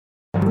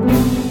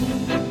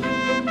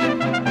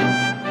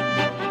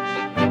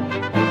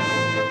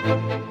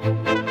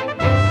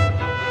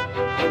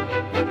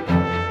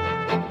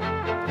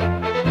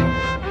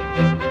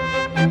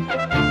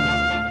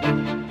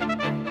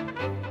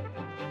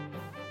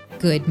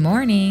Good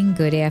morning,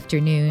 good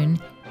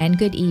afternoon, and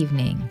good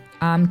evening.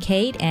 I'm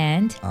Kate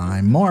and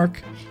I'm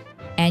Mark.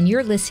 And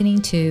you're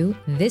listening to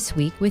This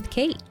Week with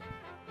Kate.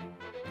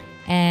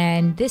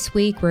 And this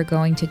week we're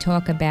going to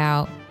talk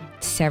about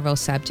several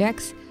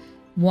subjects.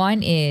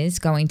 One is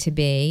going to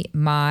be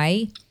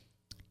my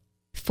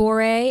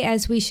foray,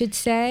 as we should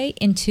say,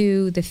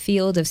 into the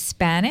field of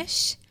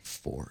Spanish.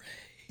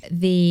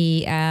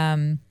 The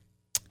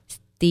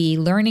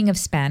learning of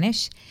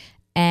Spanish.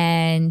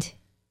 And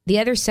the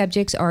other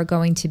subjects are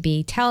going to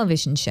be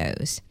television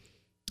shows.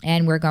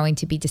 And we're going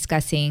to be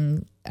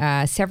discussing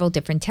several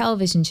different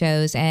television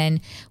shows. And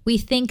we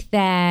think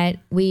that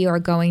we are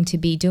going to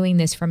be doing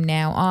this from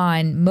now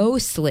on,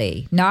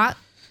 mostly, not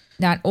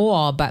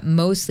all, but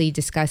mostly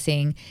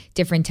discussing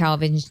different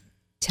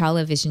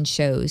television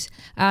shows,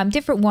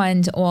 different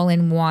ones all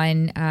in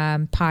one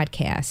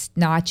podcast,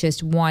 not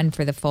just one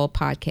for the full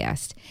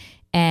podcast.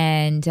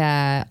 And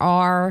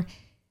our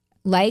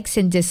likes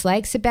and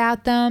dislikes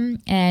about them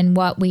and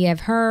what we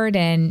have heard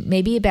and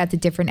maybe about the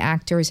different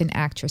actors and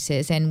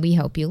actresses. And we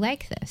hope you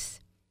like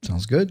this.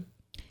 Sounds good.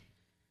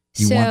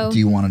 Do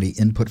you want any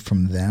input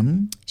from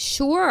them?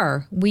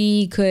 Sure.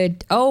 We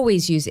could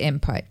always use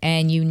input,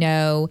 and you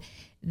know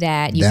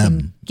that you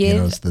can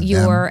give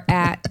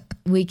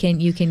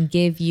you can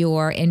give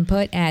your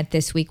input at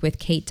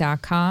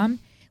thisweekwithkate.com.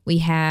 We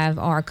have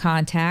our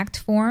contact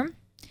form,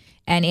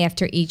 and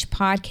after each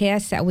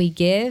podcast that we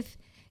give,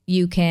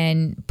 you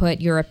can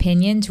put your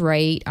opinions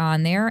right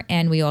on there,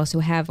 and we also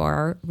have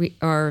our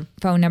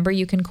phone number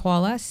you can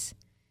call us,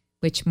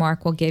 which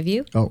Mark will give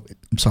you. Oh,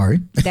 I'm sorry.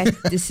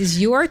 This is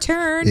your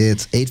turn.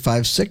 It's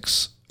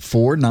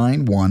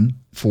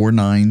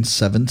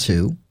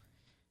 856-491-4972,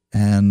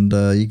 and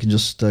you can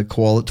just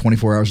call it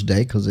 24 hours a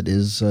day because it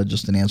is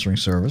just an answering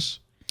service,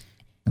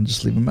 and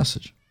just leave a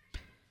message.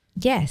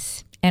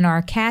 Yes, and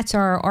our cats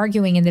are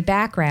arguing in the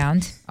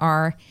background,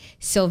 are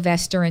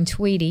Sylvester and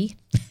Tweety.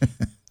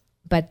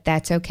 But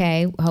that's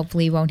okay.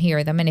 Hopefully you won't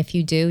hear them. And if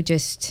you do,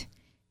 just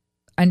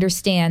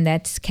understand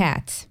that's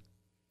cats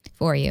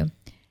for you.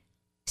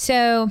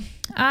 So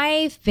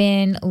I've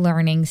been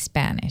learning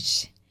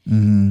Spanish.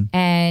 Mm-hmm.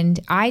 And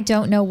I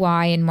don't know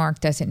why, and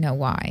Mark doesn't know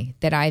why,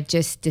 that I've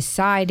just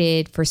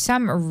decided for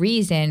some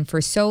reason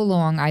for so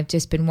long I've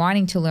just been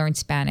wanting to learn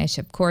Spanish.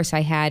 Of course,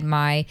 I had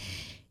my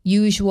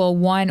usual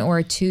 1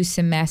 or 2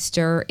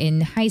 semester in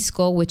high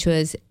school, which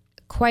was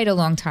quite a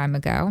long time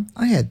ago.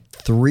 I had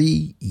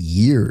 3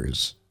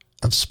 years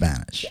of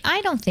Spanish. I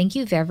don't think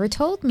you've ever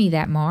told me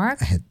that,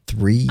 Mark. I had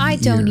 3 years. I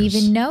don't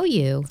even know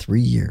you. 3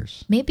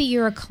 years. Maybe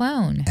you're a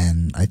clone.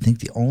 And I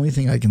think the only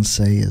thing I can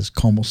say is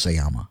como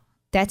se llama.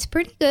 That's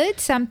pretty good,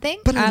 something.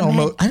 But I don't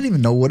know. I don't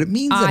even know what it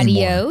means anymore.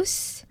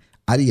 Adios.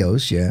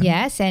 Adios, yeah.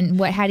 Yes,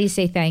 and how do you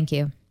say thank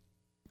you?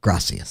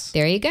 Gracias.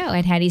 There you go.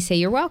 And how do you say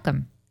you're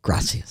welcome?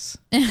 Gracias.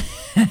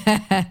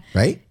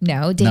 Right?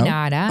 No, de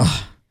nada.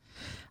 Oh.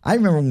 I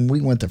remember when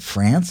we went to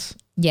France.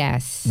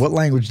 Yes. What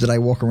language did I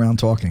walk around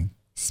talking?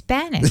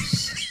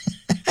 Spanish.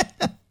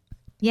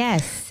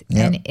 Yes.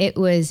 Yep. And it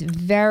was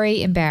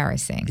very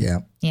embarrassing.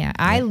 Yeah. Yeah.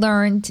 I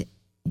learned to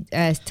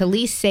at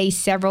least say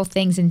several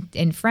things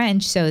in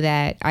French so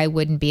that I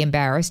wouldn't be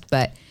embarrassed,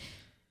 but,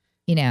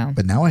 you know.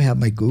 But now I have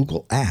my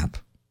Google app.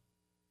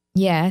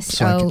 Yes.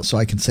 So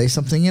I can say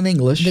something in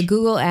English. The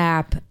Google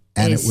app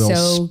and it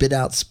will spit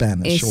out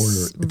Spanish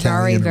or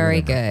Italian.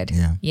 Very good.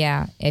 Yeah.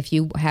 Yeah. If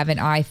you have an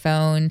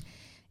iPhone,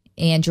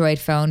 Android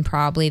phone,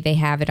 probably they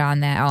have it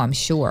on that. Oh, I'm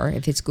sure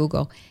if it's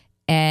Google.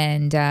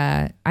 And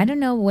I don't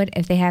know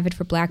if they have it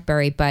for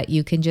BlackBerry, but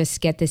you can just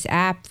get this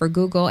app for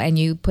Google and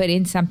you put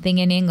in something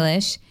in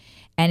English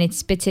and it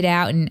spits it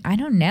out in, I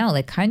don't know,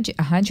 like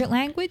 100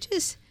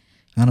 languages?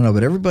 I don't know,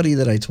 but everybody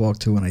that I talk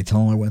to and I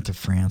tell them I went to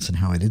France and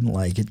how I didn't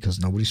like it because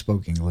nobody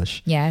spoke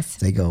English. Yes.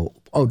 They go,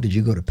 oh, did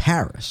you go to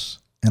Paris?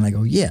 And I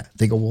go, yeah.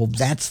 They go, well,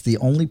 that's the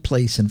only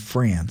place in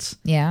France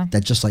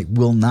that just like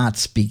will not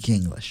speak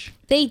English.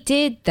 They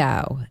did,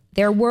 though.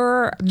 There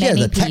were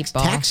many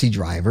people. Taxi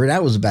driver,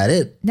 that was about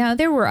it. No,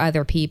 there were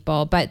other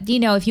people. But,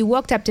 you know, if you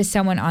walked up to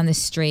someone on the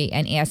street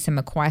and asked them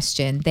a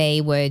question,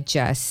 they would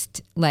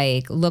just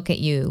like look at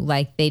you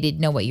like they didn't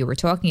know what you were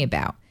talking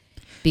about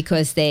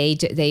because they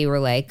were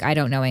like, I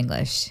don't know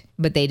English.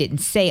 But they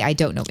didn't say, I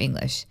don't know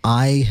English.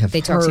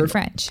 They talked in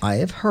French. I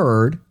have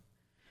heard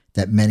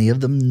that many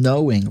of them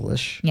know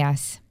English.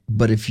 Yes.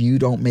 But if you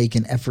don't make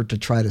an effort to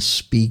try to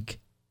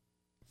speak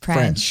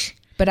French.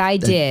 But I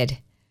did.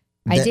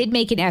 I did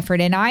make an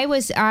effort, and I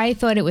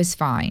thought it was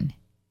fine.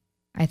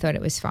 I thought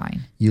it was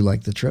fine. You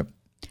liked the trip?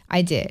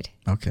 I did.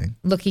 Okay.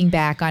 Looking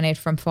back on it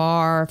from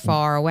far,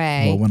 far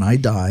away. Well, when I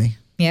die,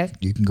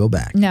 you can go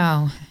back.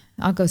 No,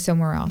 I'll go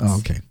somewhere else. Oh,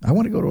 okay. I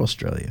want to go to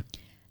Australia.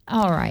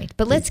 All right.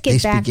 But let's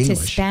get back to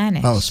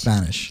Spanish. Oh,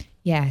 Spanish.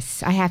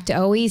 Yes. I have to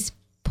always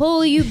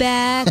pull you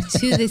back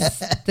to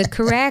the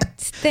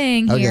correct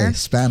thing here. Okay,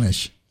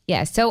 Spanish.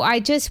 Yeah. So I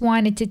just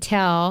wanted to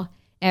tell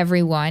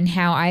everyone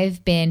how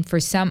I've been, for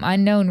some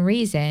unknown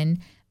reason,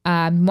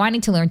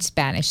 wanting to learn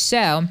Spanish.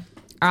 So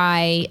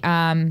I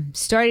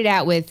started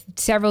out with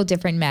several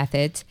different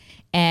methods,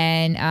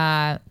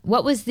 And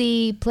what was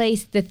the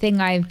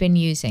thing I've been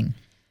using?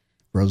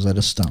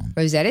 Rosetta Stone.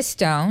 Rosetta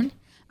Stone.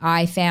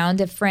 I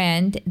found a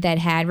friend that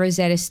had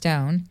Rosetta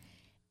Stone,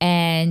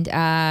 and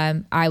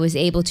I was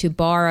able to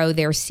borrow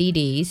their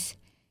CDs.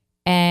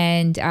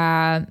 And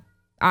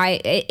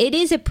it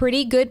is a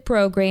pretty good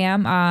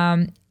program.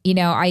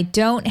 I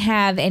don't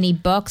have any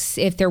books.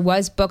 If there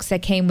was books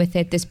that came with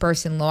it, this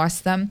person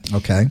lost them.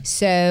 Okay.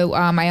 So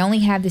I only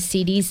have the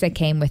CDs that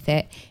came with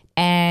it,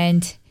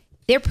 and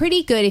they're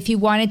pretty good if you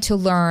wanted to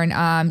learn.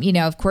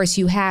 Of course,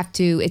 you have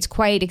to. It's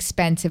quite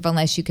expensive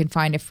unless you can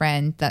find a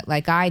friend that,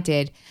 like I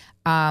did,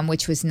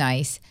 which was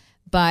nice.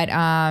 But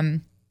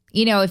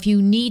if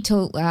you need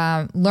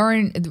to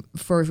learn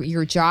for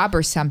your job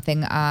or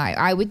something,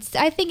 I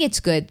think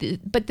it's good.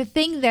 But the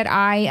thing that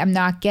I am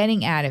not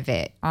getting out of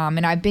it,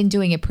 and I've been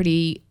doing it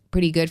pretty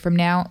good from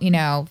now,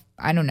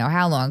 I don't know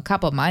how long, a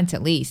couple of months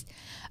at least.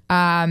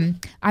 I'm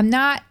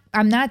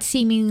not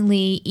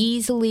seemingly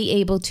easily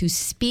able to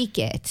speak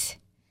it.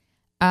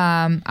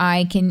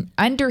 I can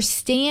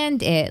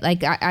understand it.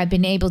 Like I've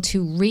been able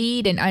to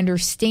read and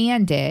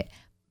understand it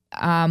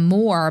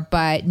more,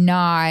 but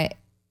not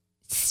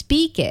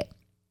speak it.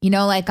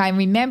 Like I'm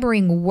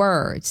remembering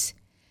words,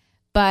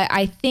 but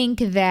I think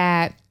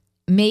that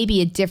maybe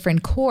a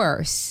different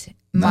course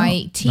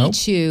might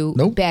teach you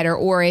better.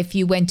 Or if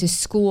you went to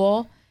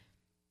school.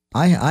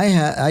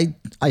 I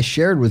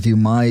shared with you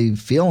my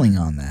feeling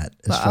on that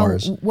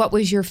what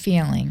was your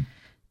feeling?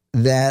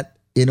 That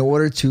in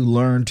order to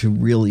learn to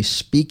really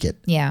speak it,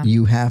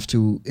 you have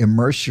to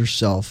immerse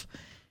yourself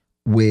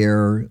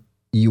where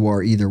you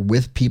are either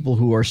with people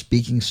who are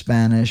speaking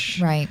Spanish,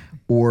 right,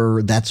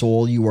 or that's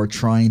all you are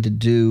trying to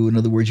do. In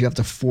other words, you have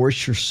to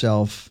force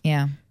yourself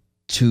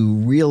to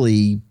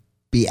really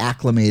be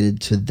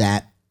acclimated to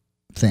that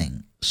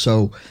thing.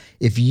 So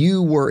if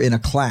you were in a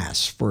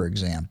class, for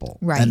example,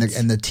 right,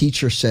 and the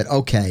teacher said,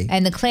 okay.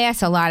 And the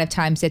class, a lot of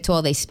times, that's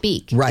all they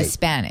speak, right, is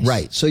Spanish.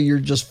 Right. So you're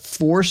just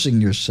forcing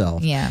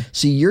yourself. Yeah.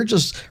 See, you're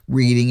just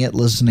reading it,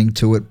 listening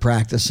to it,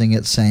 practicing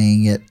it,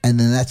 saying it, and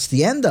then that's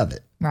the end of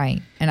it.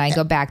 Right. And I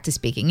go back to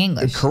speaking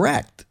English.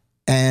 Correct.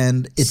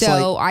 And it's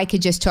so I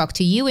could just talk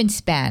to you in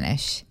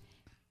Spanish,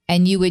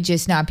 and you would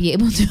just not be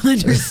able to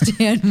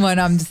understand what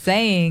I'm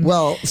saying.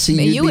 Well,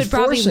 see, you would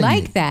probably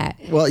like that.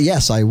 Well,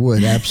 yes, I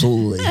would.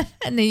 Absolutely.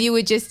 And then you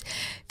would just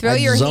throw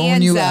your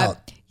hands up.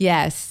 Out.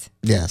 Yes.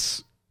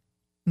 Yes.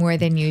 More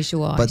than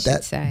usual, I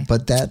should say.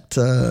 But that,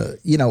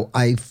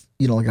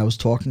 like I was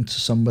talking to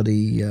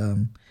somebody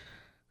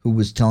who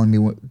was telling me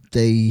what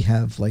they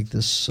have, like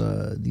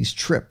these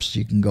trips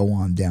you can go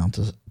on down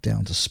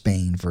to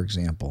Spain, for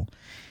example.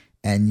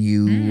 And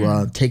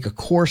you take a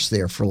course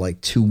there for like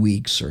 2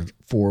 weeks or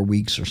 4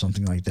 weeks or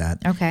something like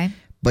that. Okay.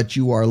 But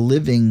you are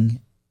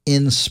living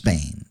in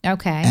Spain.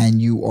 Okay. And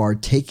you are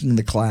taking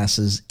the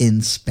classes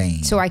in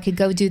Spain. So I could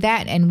go do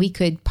that, and we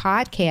could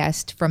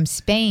podcast from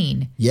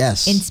Spain.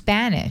 Yes. In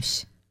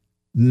Spanish.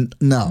 No.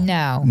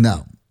 I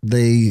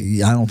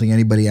don't think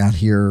anybody out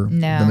here,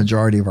 the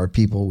majority of our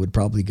people would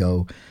probably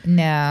go.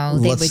 No,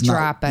 they would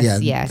drop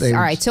us. Yes. All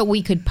right. So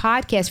we could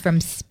podcast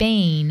from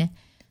Spain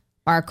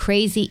our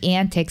crazy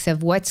antics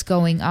of what's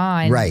going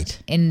on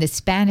in the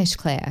Spanish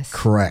class.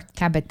 Correct.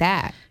 How about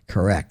that?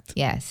 Correct.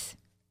 Yes.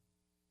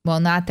 Well,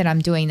 not that I'm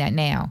doing that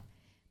now,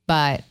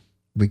 but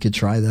we could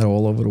try that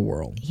all over the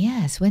world.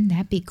 Yes. Wouldn't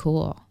that be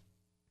cool?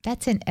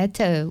 That's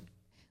a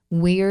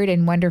weird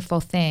and wonderful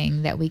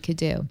thing that we could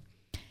do.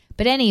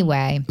 But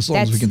anyway. As long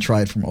as we can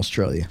try it from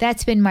Australia.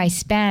 That's been my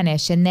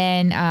Spanish. And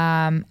then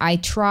I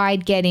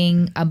tried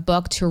getting a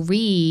book to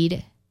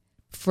read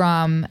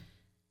from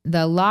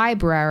the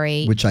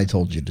library, which I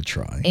told you to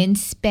try, in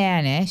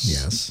Spanish.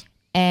 Yes.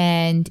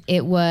 And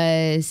it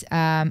was,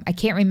 I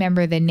can't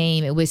remember the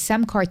name. It was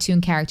some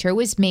cartoon character. It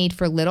was made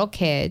for little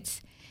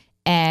kids.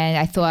 And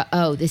I thought,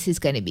 oh, this is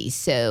going to be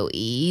so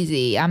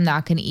easy. I'm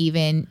going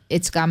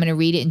to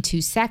read it in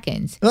 2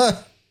 seconds.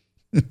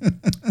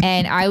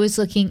 And I was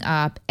looking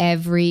up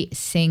every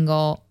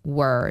single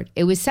word.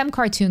 It was some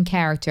cartoon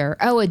character.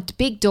 Oh, a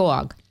big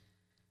dog.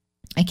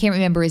 I can't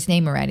remember his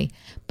name already,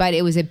 but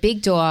it was a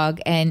big dog,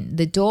 and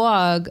the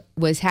dog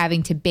was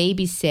having to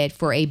babysit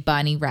for a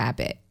bunny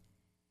rabbit.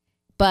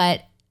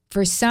 But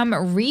for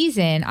some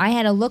reason, I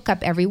had to look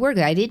up every word.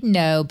 I didn't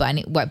know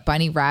what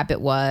bunny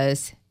rabbit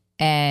was,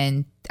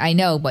 and I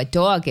know what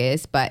dog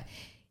is, but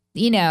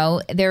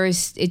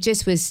it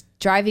just was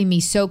driving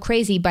me so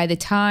crazy. By the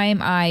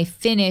time I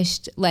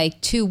finished like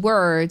 2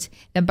 words,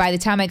 then by the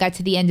time I got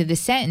to the end of the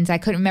sentence, I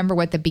couldn't remember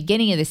what the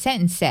beginning of the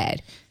sentence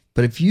said.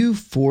 But if you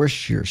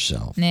force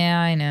yourself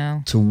I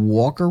know. to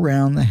walk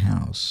around the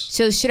house.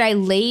 So should I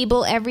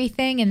label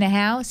everything in the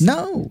house?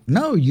 No.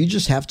 You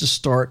just have to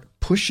start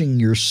pushing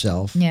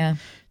yourself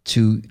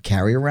to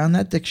carry around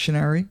that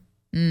dictionary.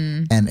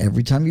 And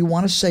every time you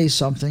want to say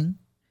something,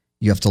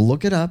 you have to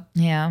look it up.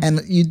 Yeah.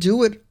 And you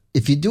do it.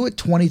 If you do it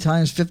 20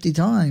 times, 50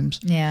 times,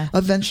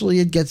 eventually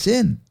it gets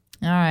in.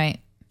 All right.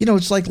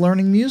 It's like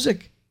learning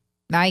music.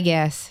 I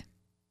guess.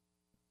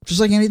 just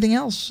like anything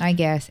else. I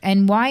guess.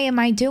 And why am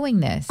I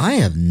doing this? I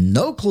have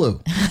no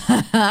clue.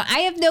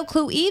 I have no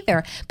clue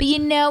either. But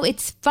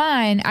it's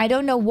fun. I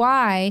don't know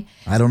why.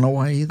 I don't know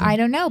why either. I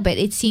don't know, but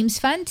it seems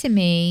fun to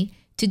me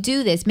to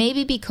do this.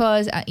 Maybe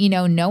because,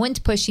 no one's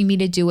pushing me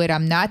to do it.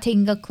 I'm not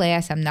taking a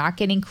class. I'm not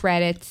getting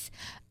credits.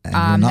 And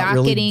I'm you're not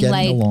really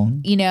getting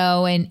along.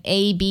 An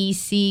A, B,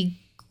 C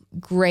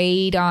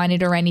grade on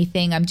it or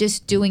anything. I'm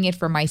just doing it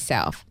for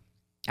myself.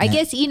 I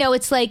guess,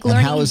 it's like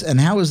learning.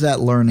 How is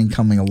that learning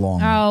coming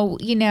along? Oh,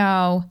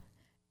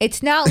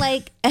 it's not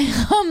like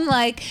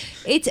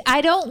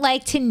I don't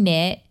like to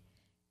knit,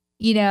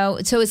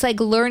 so it's like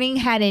learning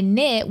how to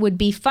knit would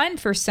be fun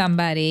for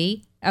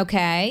somebody.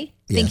 Okay.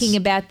 Yes. Thinking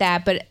about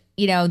that. But,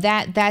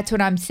 that's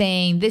what I'm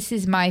saying. This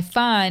is my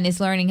fun is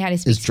learning how to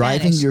speak It's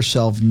driving Spanish.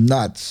 yourself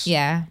nuts.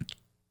 Yeah.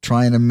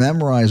 Trying to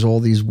memorize all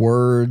these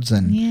words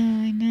and Yeah,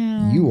 I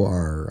know. you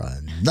are a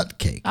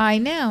nutcake. I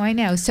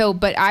know. So,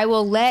 but I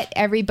will let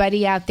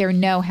everybody out there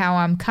know how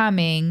I'm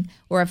coming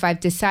or if I've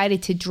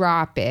decided to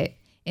drop it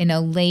in a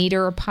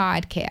later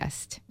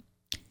podcast.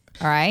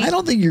 All right? I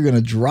don't think you're going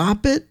to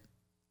drop it.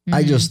 Mm-hmm.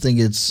 I just think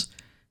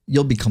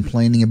you'll be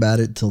complaining about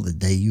it till the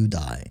day you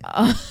die.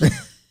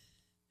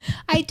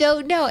 I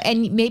don't know.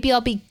 And maybe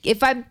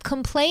if I'm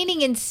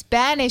complaining in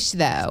Spanish,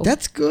 though.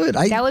 That's good.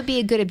 That would be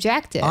a good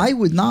objective. I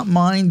would not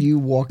mind you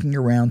walking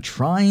around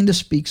trying to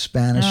speak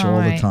Spanish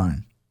all the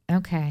time.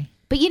 Okay.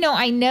 But,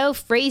 I know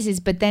phrases,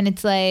 but then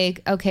it's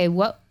like, okay,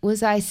 what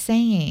was I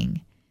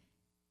saying?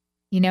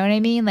 You know what I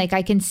mean? Like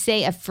I can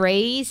say a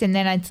phrase and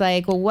then it's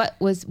like, well,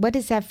 what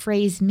does that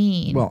phrase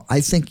mean? Well,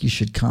 I think you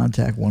should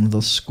contact one of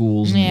the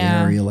schools in the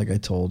area, like I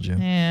told you,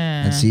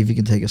 and see if you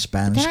can take a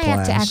Spanish then class. I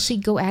have to actually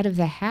go out of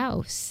the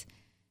house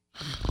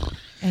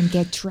and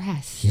get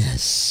dressed.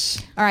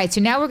 Yes. All right.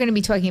 So now we're going to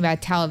be talking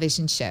about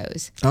television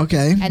shows.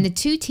 Okay. And the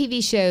 2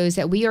 TV shows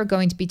that we are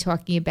going to be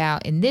talking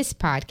about in this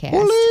podcast.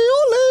 Ole,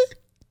 ole.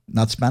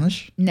 Not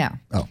Spanish? No.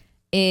 Oh.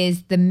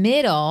 Is The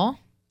Middle,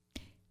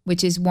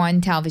 which is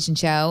one television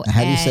show.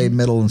 How do you say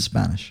middle in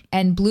Spanish?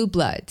 And Blue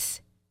Bloods.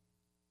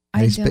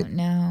 I don't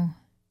know.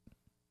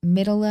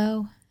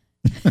 Middle-o?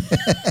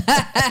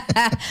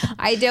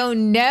 I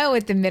don't know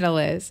what the middle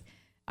is.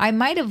 I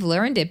might have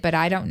learned it, but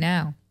I don't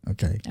know.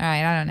 Okay. All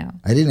right, I don't know.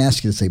 I didn't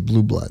ask you to say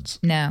Blue Bloods.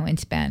 No, in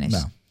Spanish.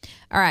 No.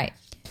 All right.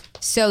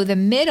 So The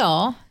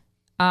Middle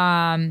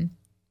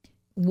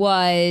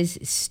was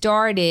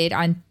started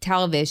on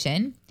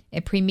television.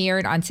 It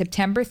premiered on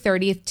September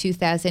 30th,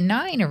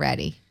 2009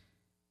 already.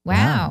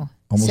 Wow.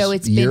 So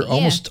it's been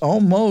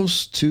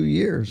almost 2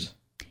 years.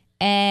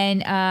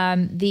 And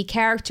the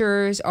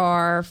characters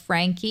are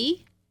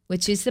Frankie,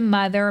 which is the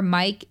mother.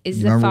 Mike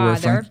is the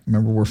father.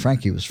 Remember where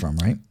Frankie was from,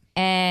 right?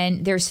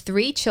 And there's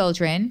 3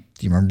 children.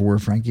 Do you remember where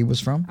Frankie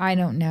was from? I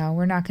don't know.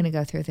 We're not going to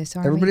go through this, are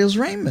Everybody we? loves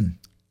Raymond.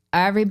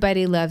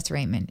 Everybody loves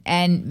Raymond.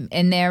 And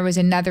there was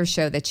another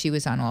show that she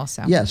was on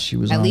also. Yes, she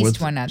was At on least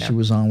with, one other. She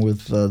was on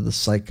with the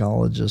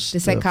psychologist. The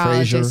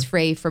psychologist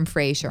Frasier. from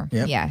Frasier.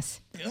 Yep.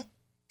 Yes. Yep.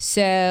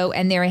 So,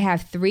 and there I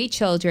have 3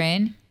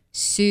 children,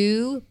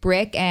 Sue,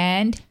 Brick,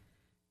 and...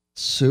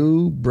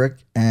 Sue, Brick,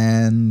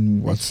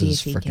 and Let's see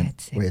if he freaking...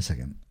 gets it. Wait a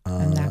second.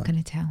 I'm not going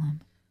to tell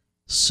him.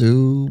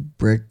 Sue,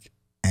 Brick,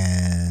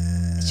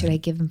 and... Should I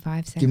give him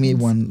 5 seconds? Give me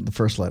the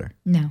first letter.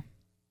 No.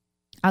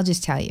 I'll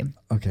just tell you.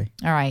 Okay.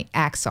 All right,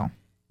 Axel.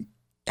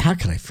 How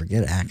could I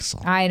forget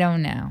Axel? I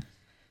don't know.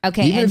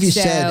 Okay, Even if you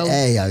said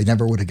A, I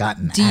never would have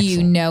gotten do Axel.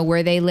 you know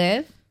where they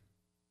live?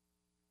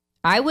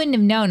 I wouldn't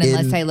have known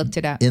unless I looked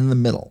it up. In the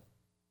middle.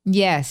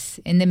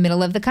 Yes, in the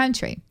middle of the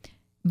country.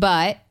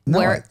 But No,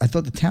 where? I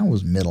thought the town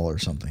was middle or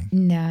something.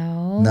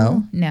 No.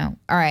 No? No.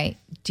 All right.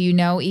 Do you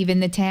know even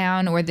the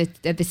town or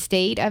the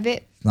state of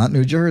it? Not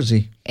New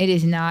Jersey. It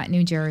is not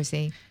New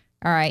Jersey.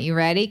 All right, you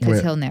ready? Because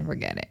Where? he'll never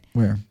get it.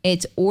 Where?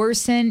 It's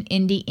Orson,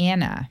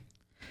 Indiana.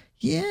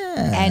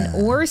 Yeah.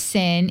 And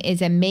Orson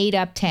is a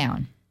made-up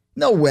town.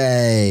 No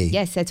way.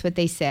 Yes, that's what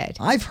they said.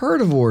 I've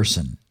heard of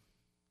Orson.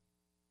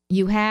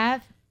 You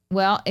have?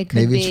 Well, it could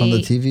be. Maybe it's from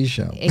the TV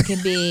show. It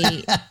could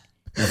be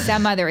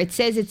some other. It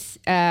says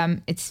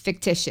it's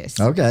fictitious.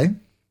 Okay.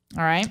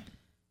 All right.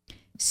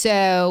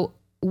 So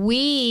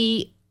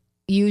we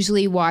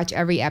usually watch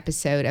every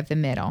episode of The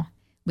Middle.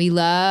 We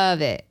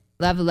love it.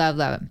 Love it.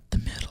 The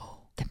middle.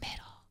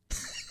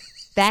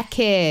 That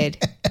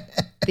kid,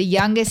 the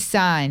youngest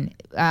son.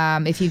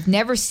 If you've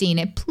never seen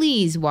it,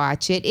 please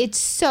watch it. It's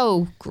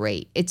so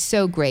great.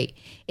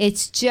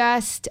 It's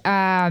just,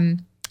 I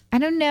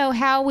don't know.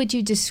 How would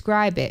you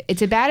describe it?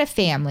 It's about a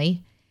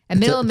family, a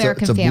middle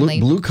American family.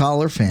 Blue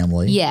collar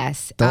family.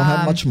 Yes. Don't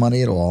have much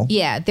money at all.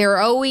 Yeah. They're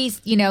always,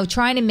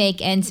 trying to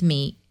make ends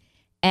meet.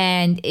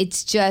 And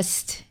it's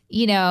just,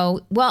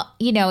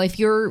 if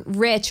you're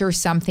rich or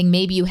something,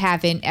 maybe you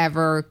haven't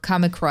ever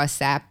come across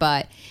that.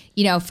 But,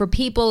 for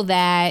people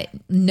that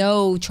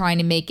know trying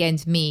to make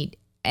ends meet,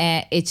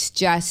 it's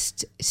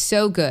just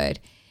so good.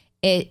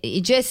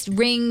 It just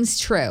rings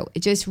true. It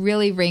just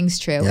really rings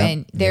true.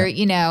 Yep,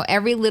 And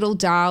every little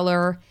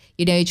dollar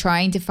you're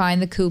trying to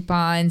find the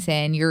coupons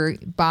and you're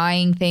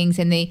buying things,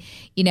 and they,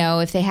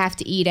 if they have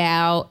to eat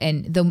out,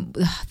 and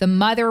the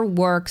mother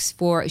works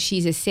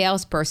she's a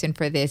salesperson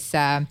for this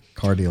car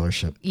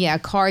dealership. Yeah,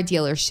 car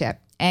dealership,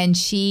 and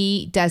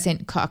she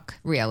doesn't cook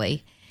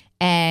really,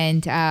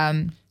 and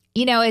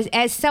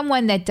as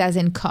someone that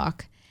doesn't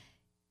cook,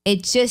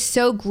 it's just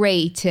so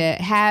great to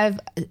have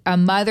a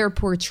mother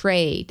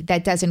portrayed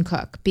that doesn't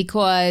cook,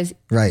 because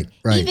right.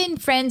 even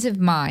friends of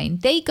mine,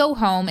 they go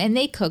home and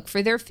they cook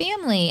for their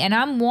family. And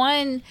I'm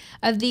one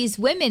of these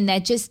women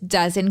that just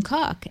doesn't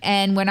cook.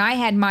 And when I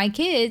had my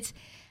kids,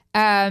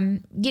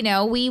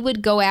 we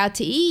would go out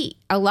to eat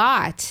a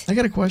lot. I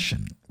got a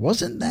question.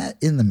 Wasn't that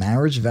in the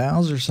marriage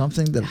vows or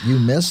something that you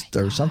missed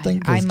or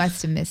something? I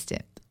must have missed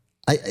it.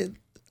 I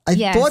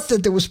Yes. thought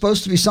that there was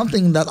supposed to be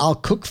something that I'll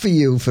cook for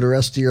you for the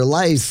rest of your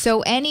life.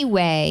 So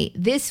anyway,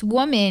 this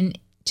woman,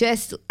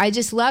 I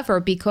just love her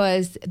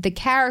because the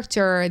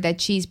character that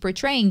she's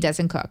portraying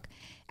doesn't cook.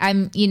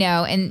 And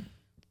I'm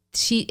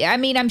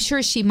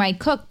sure she might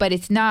cook, but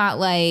it's not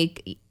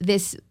like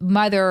this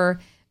mother,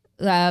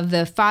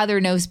 the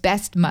father knows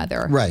best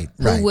mother. Right.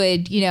 Who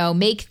would,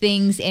 make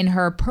things in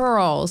her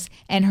pearls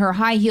and her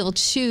high-heeled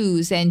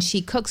shoes, and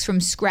she cooks from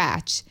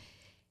scratch.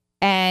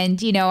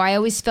 And, I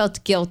always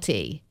felt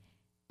guilty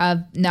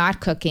of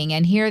not cooking.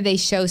 And here they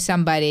show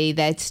somebody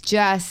that's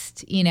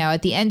just,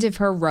 at the end of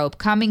her rope,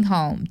 coming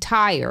home,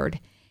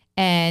 tired.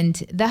 And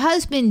the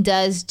husband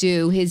does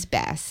do his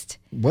best.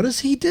 What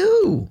does he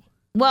do?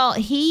 Well,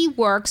 he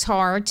works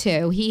hard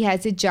too. He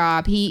has a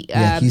job. He seems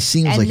like he works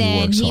hard. And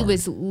then he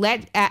was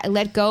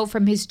let go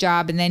from his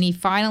job, and then he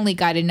finally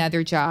got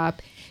another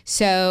job.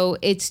 So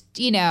it's,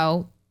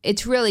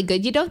 it's really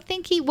good. You don't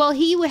think he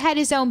had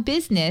his own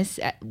business.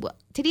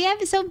 Did he have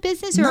his own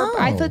business? Or No.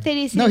 I thought that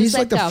he No, he's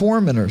like the go.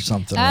 foreman or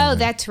something. Oh,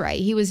 that's right.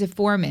 He was a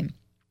foreman.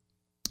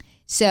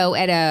 So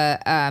at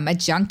a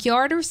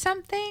junkyard or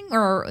something,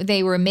 or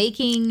they were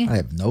making. I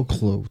have no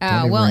clue.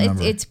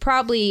 It's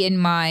probably in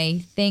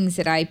my things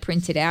that I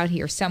printed out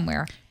here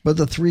somewhere. But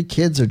the three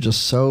kids are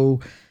just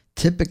so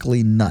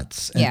typically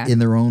nuts in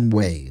their own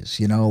ways.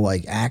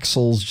 Like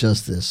Axel's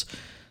just this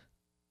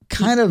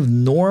kind of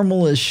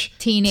normalish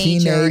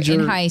teenager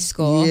in high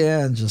school.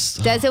 Yeah, and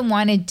just doesn't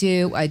want to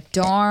do a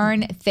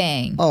darn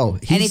thing. Oh,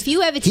 and if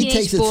you have a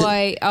teenage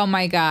boy, oh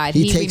my God,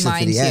 he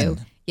reminds you.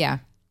 End. Yeah.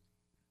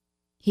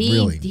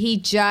 Really? He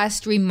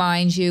just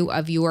reminds you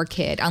of your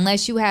kid.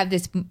 Unless you have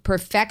this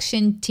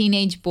perfection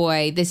teenage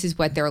boy, this is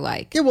what they're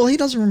like. Yeah, well, he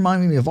doesn't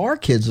remind me of our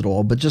kids at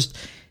all, but just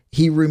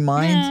he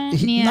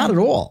reminds not at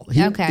all.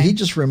 He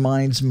just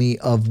reminds me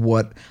of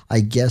what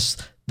I guess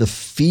the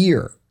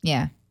fear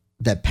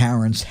that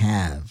parents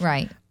have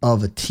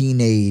of a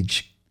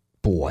teenage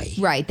boy.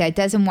 Right, that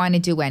doesn't want to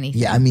do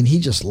anything. Yeah, I mean, he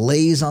just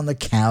lays on the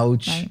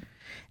couch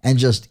and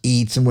just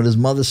eats. And when his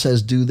mother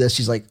says, do this,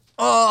 he's like,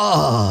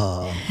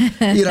 oh.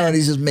 And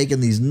he's just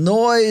making these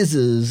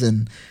noises.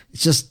 And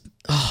it's just,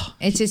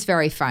 it's just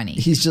very funny.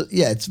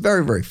 It's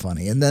very, very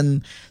funny. And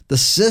then the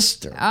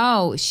sister.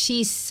 Oh,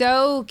 she's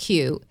so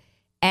cute.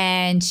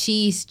 And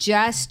she's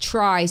just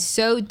tries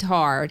so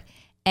hard.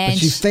 And but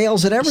she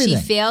fails at everything.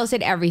 She fails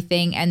at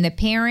everything. And the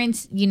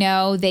parents,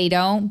 they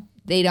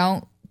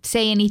don't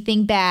say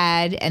anything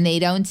bad, and they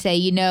don't say,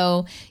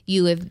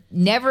 you have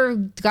never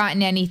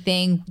gotten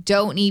anything,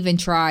 don't even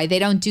try. They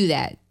don't do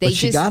that. But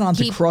she got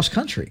onto cross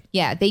country.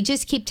 Yeah, they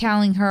just keep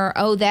telling her,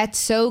 oh, that's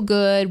so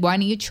good, why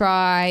don't you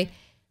try?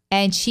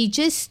 And she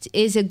just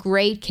is a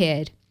great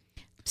kid.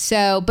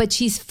 So, but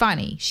she's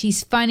funny.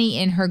 She's funny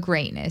in her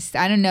greatness.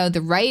 I don't know,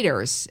 the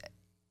writers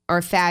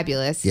are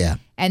fabulous. Yeah.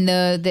 And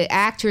the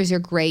actors are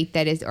great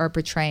that are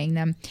portraying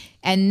them.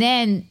 And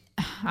then,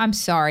 I'm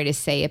sorry to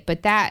say it,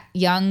 but the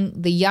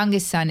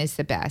youngest son is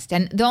the best.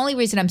 And the only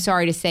reason I'm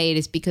sorry to say it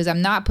is because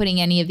I'm not putting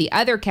any of the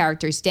other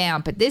characters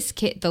down. But this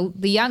kid,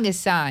 the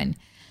youngest son,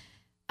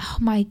 oh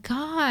my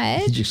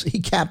God. He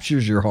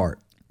captures your heart.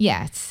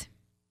 Yes,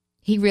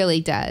 he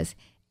really does.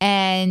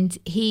 And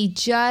he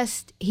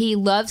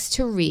loves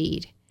to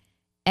read.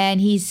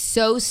 And he's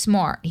so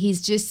smart.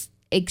 He's just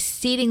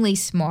exceedingly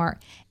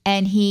smart.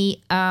 And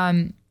he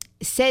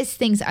says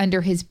things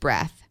under his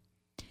breath.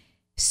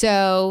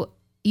 So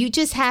you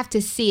just have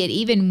to see it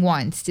even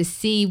once to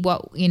see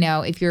what,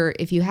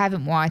 if you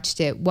haven't watched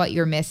it, what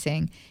you're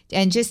missing,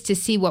 and just to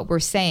see what we're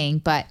saying.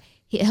 But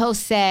he'll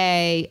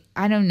say,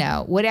 I don't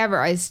know,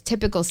 whatever, his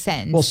typical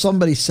sentence. Well,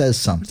 somebody says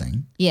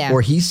something. Yeah.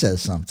 Or he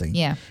says something.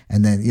 Yeah.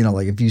 And then,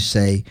 like if you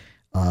say,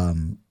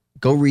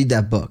 go read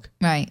that book.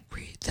 Right.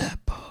 Read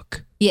that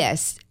book.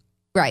 Yes.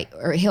 Right.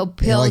 Or he'll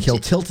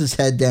tilt his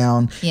head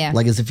down,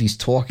 like as if he's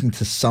talking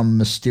to some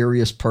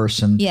mysterious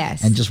person.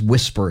 Yes. And just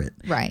whisper it.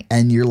 Right.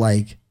 And you're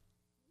like,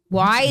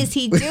 why is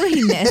he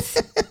doing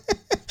this?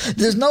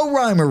 There's no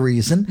rhyme or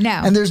reason. No.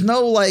 And there's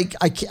no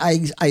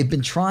I've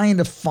been trying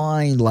to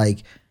find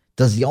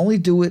does he only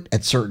do it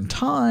at certain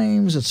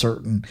times, at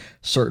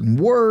certain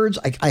words?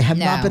 I have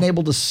not been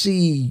able to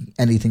see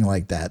anything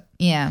like that.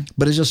 Yeah.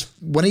 But it's just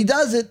when he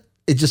does it,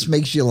 it just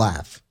makes you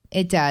laugh.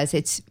 It does.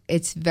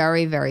 It's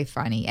very, very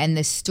funny. And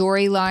the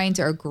storylines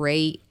are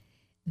great.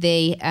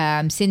 they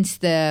since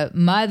the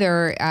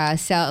mother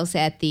sells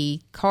at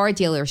the car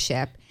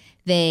dealership,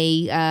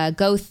 they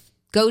go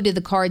to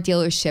the car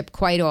dealership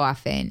quite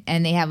often,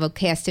 and they have a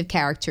cast of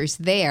characters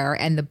there,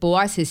 and the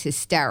boss is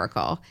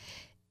hysterical.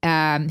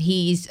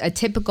 He's a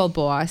typical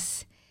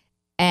boss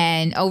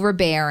and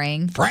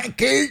overbearing.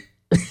 Frankie.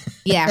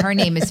 Yeah, her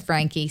name is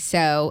Frankie.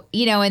 So,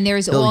 and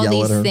there's He'll all yell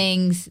these at her.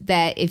 things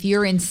that if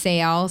you're in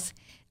sales,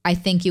 I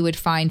think you would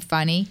find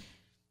funny.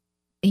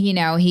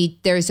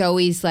 There's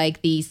always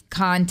like these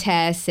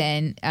contests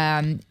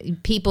and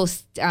people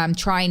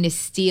trying to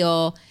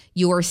steal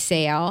your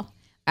sale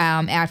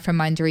out from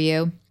under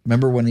you.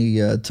 Remember when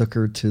he wanted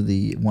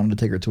to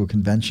take her to a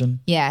convention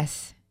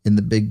Yes. in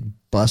the big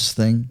bus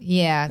thing?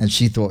 Yeah. And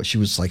she thought, she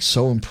was like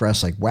so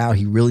impressed, like, wow,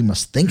 he really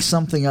must think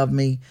something of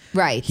me.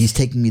 Right. He's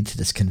taking me to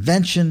this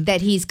convention.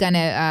 That he's going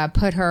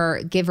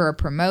to give her a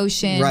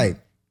promotion. Right.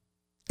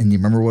 And you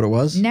remember what it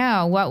was?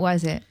 No, what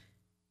was it?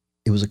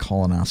 It was a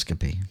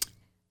colonoscopy.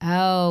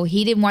 Oh,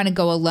 he didn't want to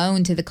go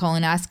alone to the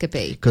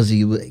colonoscopy. Because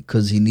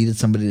he needed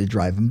somebody to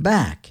drive him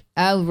back.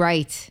 Oh,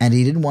 right. And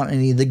he didn't want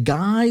any of the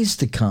guys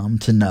to come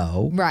to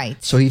know.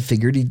 Right. So he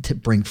figured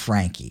he'd bring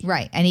Frankie.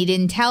 Right. And he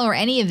didn't tell her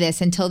any of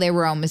this until they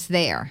were almost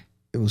there.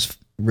 It was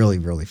really,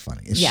 really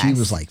funny. And Yes. she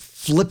was like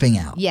flipping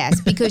out.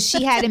 Yes, because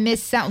she had to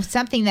miss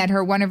something that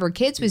one of her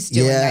kids was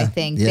doing, Yeah, I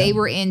think. yeah. They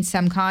were in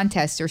some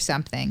contest or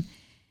something.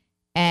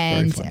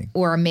 Very funny.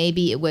 Or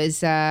maybe it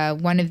was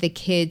one of the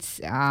kids'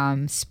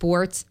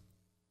 sports.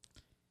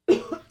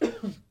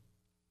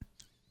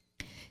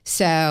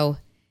 So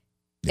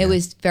it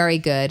was very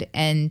good.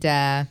 And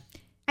I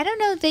don't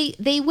know,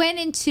 they went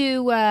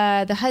into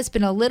the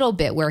husband a little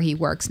bit where he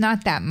works,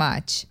 not that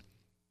much.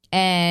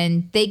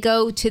 And they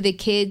go to the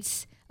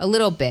kids a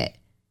little bit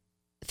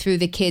through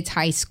the kids'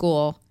 high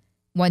school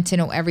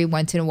every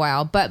once in a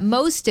while. But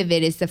most of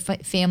it is the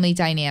family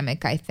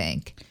dynamic, I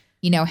think.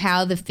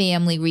 How the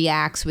family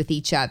reacts with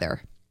each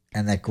other.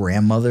 And that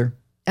grandmother,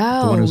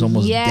 Oh, the one who's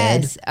almost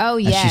yes. dead. Oh,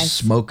 And yes. she's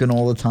smoking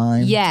all the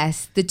time.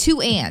 Yes, the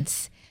two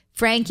aunts.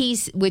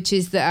 Frankie's, which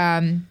is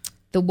the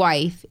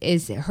wife,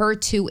 is her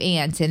two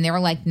aunts, and they're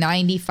like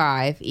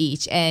 95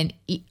 each. And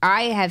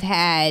I have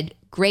had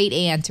great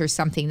aunts or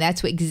something.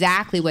 That's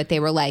exactly what they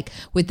were like,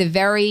 with the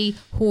very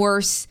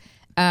hoarse,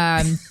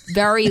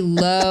 very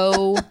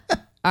low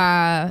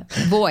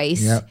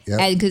voice. Yep.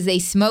 And because they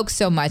smoke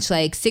so much,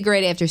 like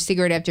cigarette after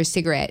cigarette after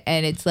cigarette,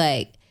 and it's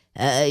like,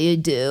 how you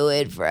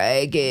doing,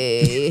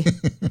 Frankie?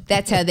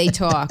 That's how they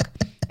talk.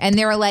 And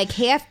they're like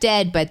half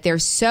dead, but they're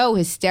so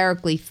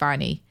hysterically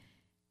funny.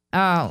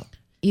 Oh,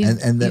 you've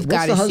what's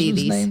got the to see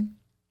husband's these. name?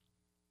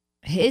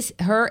 His.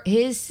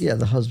 Yeah,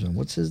 the husband.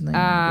 What's his name?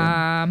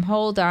 again?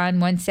 Hold on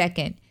 1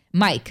 second.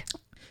 Mike.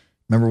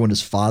 Remember when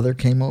his father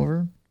came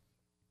over?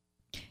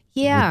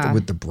 Yeah.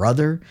 With the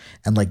brother,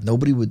 and like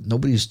nobody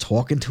was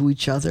talking to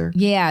each other.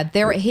 Yeah.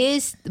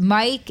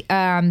 Mike,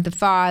 the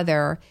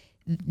father,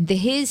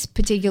 his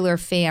particular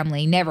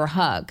family never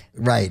hug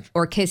Right.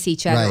 or kiss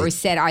each other Right. or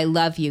said "I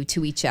love you"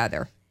 to each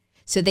other.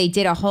 So they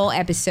did a whole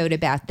episode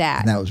about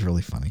that. And that was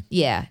really funny.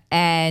 Yeah.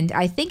 And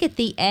I think at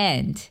the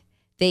end,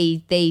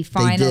 they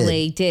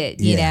finally did,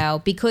 Yeah.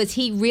 because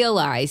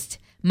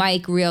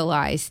Mike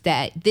realized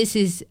that this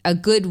is a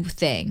good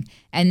thing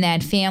and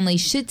that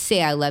families should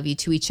say "I love you"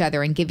 to each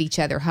other and give each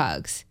other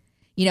hugs,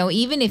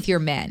 even if you're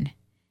men,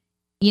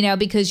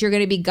 because you're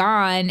going to be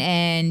gone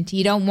and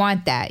you don't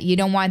want that. You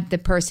don't want the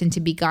person to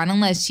be gone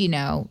unless,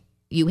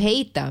 you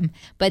hate them.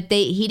 But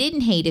he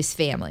didn't hate his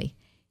family.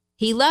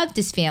 He loved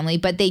his family,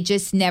 but they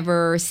just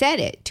never said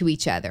it to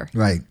each other.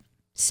 Right.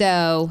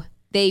 So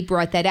they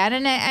brought that out.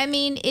 And I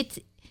mean, it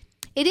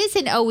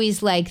isn't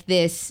always like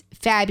this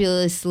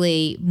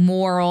fabulously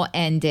moral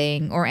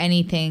ending or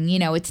anything.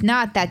 It's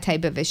not that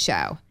type of a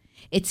show.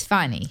 It's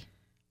funny.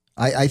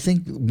 I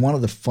think one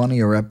of the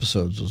funnier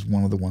episodes was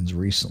one of the ones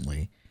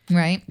recently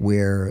Right?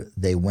 where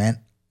they went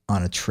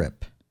on a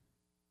trip.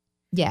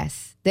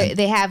 Yes.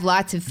 They have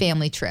lots of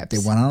family trips.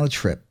 They went on a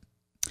trip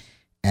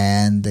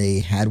and they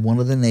had one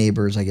of the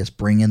neighbors, I guess,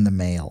 bring in the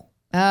mail.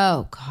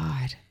 Oh,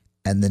 God.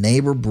 And the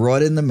neighbor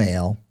brought in the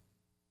mail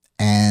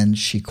and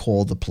she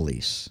called the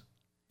police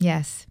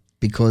Yes.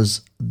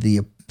 because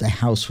the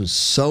house was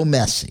so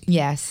messy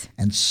Yes.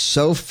 and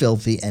so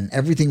filthy and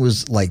everything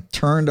was like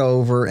turned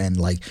over and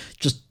like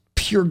just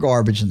pure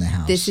garbage in the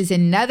house. This is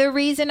another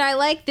reason I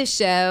like the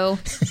show.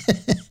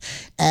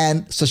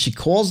 And so she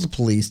calls the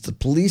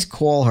police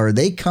call her,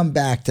 they come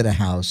back to the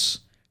house,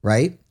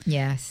 right?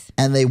 Yes.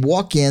 And they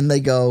walk in, they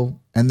go,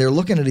 and they're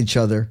looking at each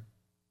other.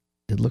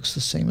 It looks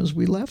the same as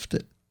we left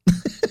it.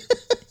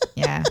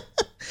 Yeah.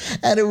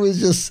 And it was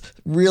just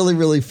really,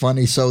 really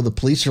funny. So the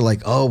police are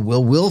like, oh,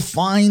 well, we'll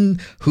find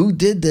who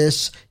did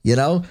this,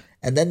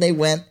 And then they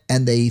went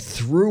and they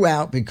threw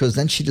out, because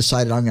then she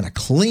decided, I'm going to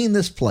clean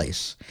this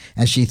place.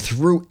 And she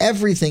threw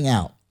everything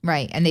out.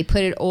 Right. And they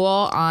put it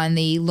all on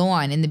the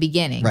lawn in the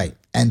beginning. Right.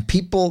 And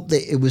people,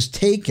 it was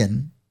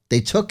taken, they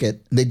took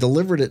it, they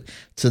delivered it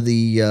to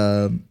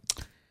the,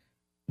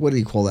 what do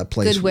you call that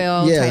place?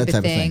 Goodwill Yeah, type that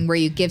of thing where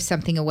you give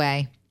something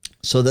away.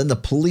 So then the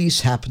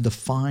police happened to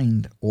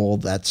find all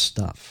that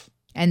stuff.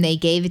 And they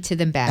gave it to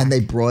them back. And they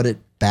brought it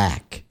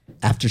back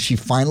after she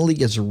finally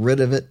gets rid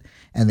of it,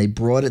 and they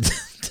brought it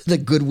to the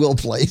Goodwill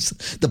place.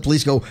 The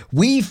police go,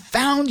 "We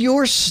found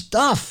your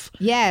stuff."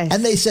 Yes.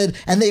 And they said,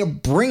 and they are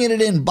bringing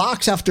it in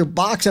box after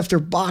box after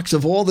box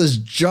of all this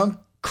junk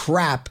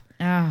crap.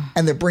 Oh.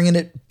 And they're bringing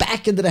it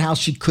back into the house.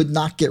 She could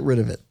not get rid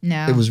of it.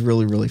 No. It was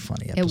really, really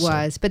funny episode. It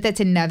was. But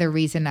that's another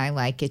reason I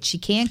like it. She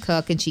can't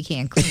cook and she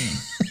can't clean.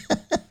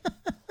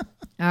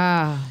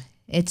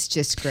 It's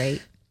just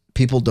great.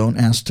 People don't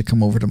ask to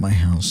come over to my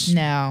house.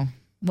 No.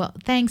 Well,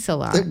 thanks a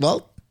lot.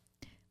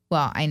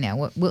 Well, I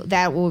know.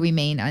 That will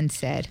remain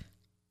unsaid.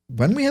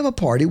 When we have a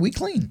party, we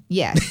clean.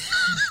 Yes.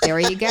 There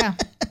you go.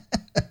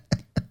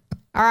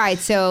 All right.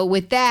 So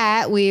with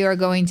that, we are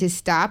going to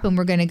stop and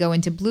we're going to go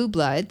into Blue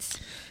Bloods.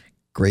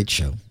 Great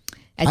show.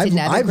 It's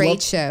another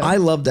great show. I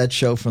loved that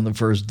show from the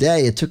first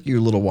day. It took you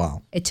a little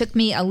while. It took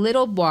me a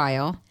little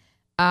while.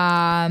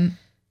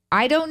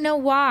 I don't know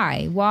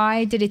why.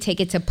 Why did it take?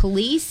 It's a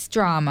police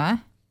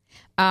drama.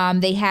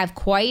 They have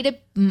quite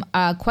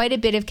a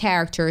bit of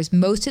characters.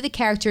 Most of the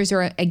characters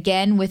are,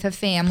 again, with a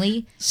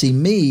family.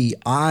 See,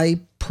 I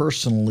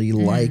personally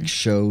like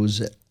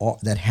shows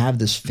that have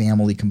this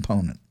family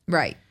component.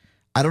 Right.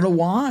 I don't know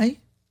why.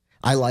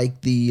 I like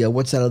the,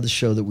 what's that other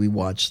show that we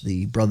watch?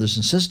 The Brothers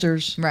and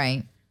Sisters.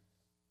 Right.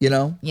 You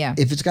know? Yeah.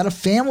 If it's got a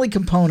family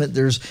component,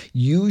 there's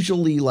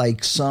usually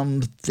like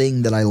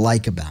something that I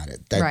like about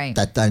it.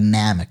 That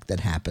dynamic that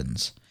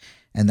happens.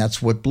 And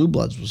that's what Blue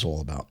Bloods was all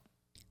about.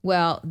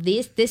 Well,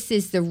 this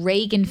is the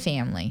Reagan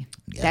family.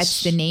 Yes.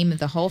 That's the name of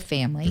the whole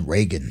family. The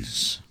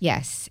Reagans.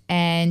 Yes.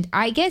 And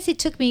I guess it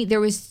took me,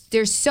 there's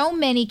so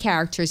many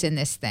characters in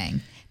this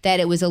thing that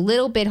it was a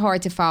little bit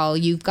hard to follow.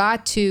 You've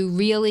got to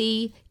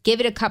really give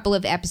it a couple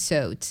of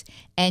episodes,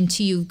 and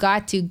you've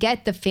got to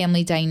get the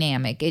family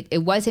dynamic.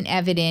 It wasn't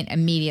evident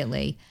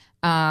immediately.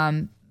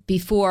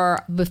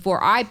 Before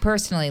I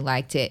personally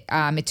liked it,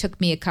 it took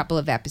me a couple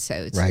of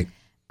episodes. Right.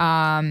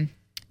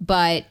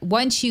 But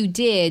once you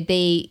did,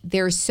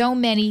 there's so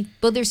many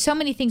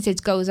things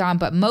that goes on,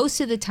 but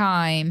most of the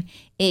time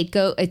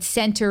it's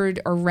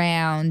centered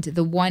around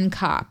the one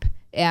cop.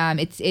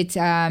 It's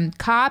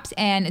cops,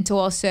 and it's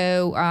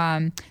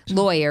also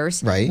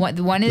lawyers. Right.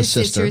 One of the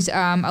sisters,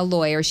 a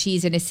lawyer.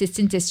 She's an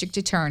assistant district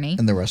attorney,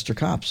 and the rest are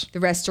cops. The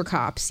rest are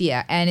cops.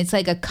 Yeah, and it's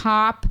like a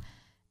cop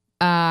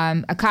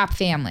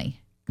family.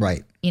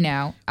 Right. You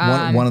know,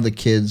 one of the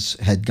kids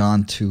had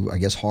gone to, I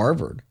guess,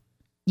 Harvard.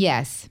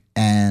 Yes.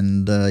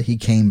 And he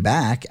came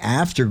back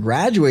after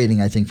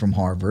graduating, I think, from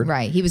Harvard.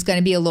 Right. He was going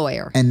to be a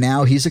lawyer. And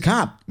now he's a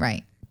cop.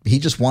 Right. He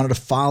just wanted to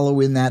follow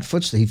in that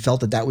footstep. He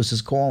felt that was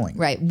his calling.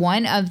 Right.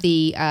 One of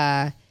the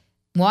that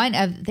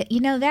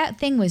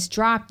thing was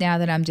dropped now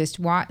that I'm just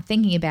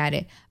thinking about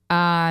it.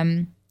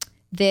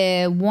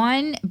 The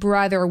one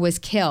brother was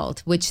killed,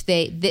 which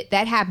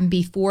that happened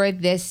before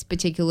this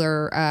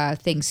particular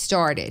thing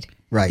started.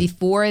 Right.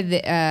 Before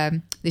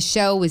the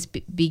show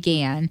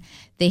began,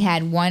 they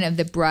had one of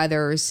the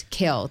brothers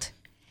killed.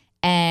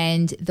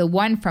 And the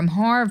one from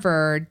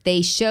Harvard,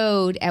 they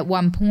showed at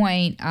one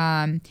point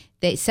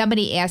that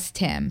somebody asked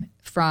him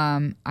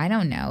from, I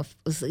don't know,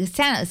 it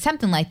sounded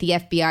something like the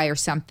FBI or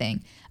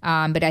something.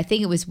 But I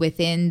think it was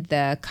within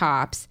the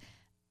cops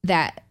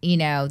that,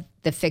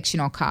 the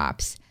fictional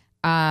cops,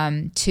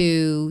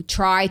 to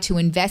try to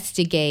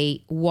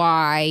investigate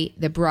why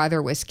the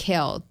brother was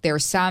killed.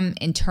 There's some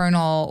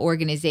internal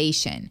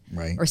organization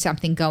or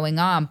something going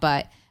on,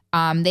 but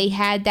they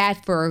had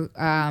that for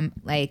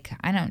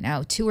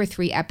 2 or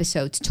 3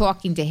 episodes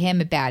talking to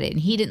him about it.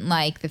 And he didn't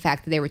like the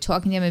fact that they were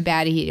talking to him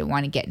about it. He didn't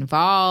want to get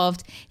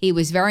involved. He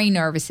was very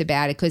nervous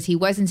about it because he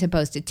wasn't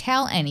supposed to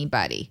tell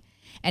anybody.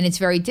 And it's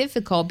very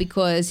difficult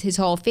because his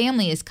whole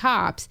family is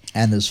cops.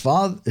 And his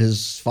father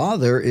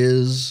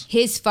is...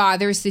 His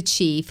father's the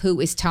chief, who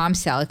is Tom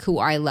Selleck, who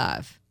I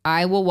love.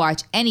 I will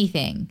watch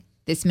anything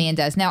this man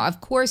does. Now,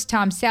 of course,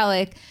 Tom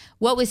Selleck,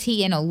 what was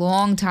he in a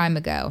long time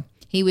ago?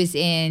 He was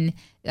in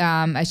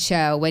a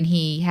show when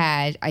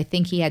I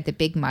think he had the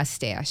big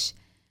mustache.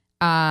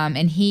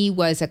 And he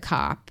was a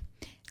cop.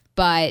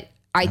 But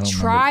I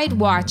tried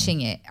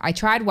watching it. I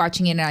tried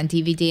watching it on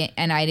DVD,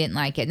 and I didn't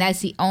like it. And that's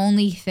the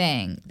only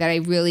thing that I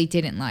really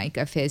didn't like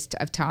of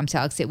Tom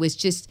Selleck's. It was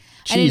just,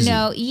 cheesy. I didn't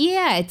know.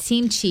 Yeah, it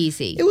seemed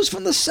cheesy. It was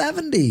from the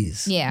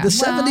 70s. Yeah. The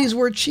 70s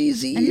were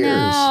cheesy years.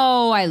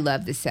 No, I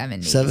love the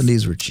 70s.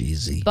 70s were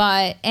cheesy.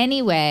 But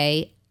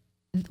anyway,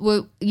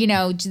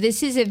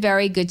 this is a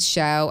very good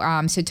show.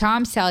 So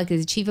Tom Selleck is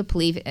the chief of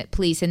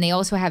police, and they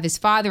also have his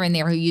father in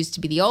there who used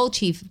to be the old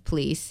chief of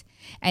police.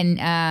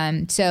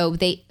 And so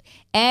the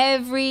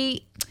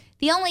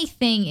only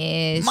thing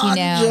is,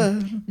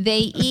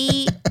 they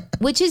eat,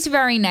 which is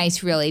very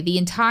nice, really. The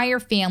entire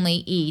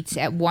family eats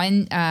at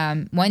one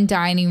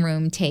dining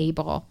room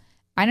table.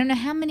 I don't know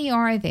how many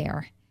are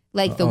there.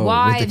 Like the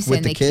wives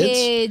with the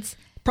kids.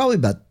 Probably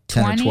about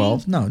 10 20? or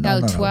 12. No,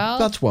 12?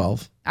 About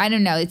 12. I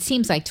don't know. It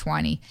seems like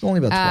 20. It's only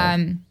about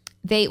 12.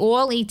 They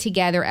all eat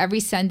together every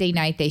Sunday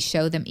night. They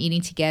show them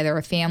eating together,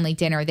 a family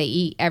dinner. They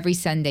eat every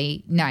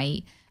Sunday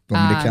night.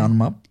 Want me to count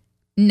them up?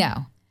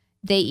 No,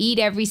 they eat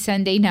every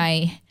Sunday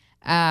night,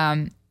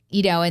 and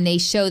they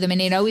show them,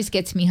 and it always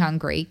gets me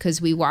hungry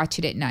because we watch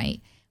it at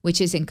night,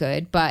 which isn't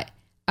good. But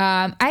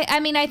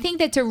I think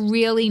that's a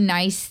really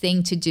nice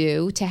thing to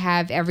do, to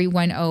have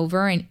everyone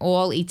over and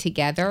all eat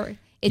together.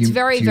 It's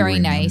very, very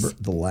nice.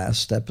 The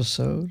last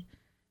episode,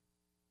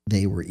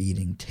 they were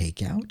eating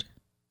takeout.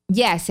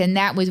 Yes, and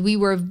that was we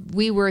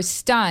were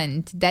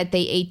stunned that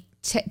they ate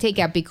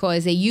takeout,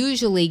 because they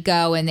usually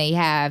go and they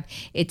have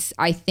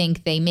I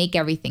think they make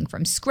everything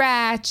from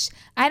scratch.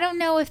 I don't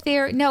know if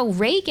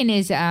Reagan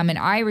is an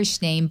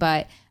Irish name,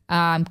 but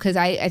because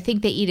I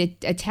think they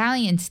eat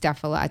Italian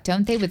stuff a lot,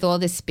 don't they, with all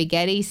this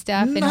spaghetti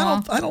stuff and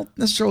all? I don't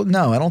necessarily.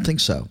 No, I don't think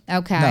so.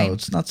 Okay. No,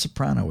 it's not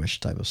Soprano-ish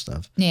type of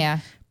stuff. Yeah.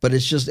 But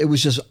it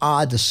was just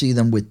odd to see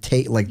them with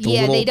they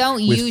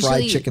don't with usually,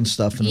 fried chicken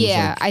stuff. And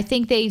yeah, I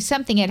think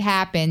something had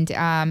happened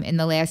in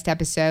the last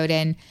episode,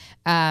 and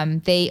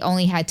they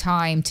only had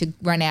time to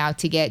run out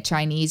to get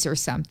Chinese or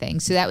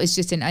something. So that was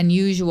just an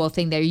unusual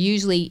thing.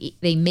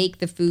 They make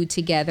the food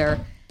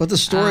together. But the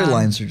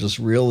storylines are just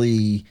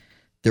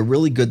they're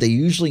really good. They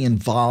usually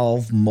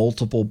involve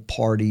multiple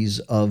parties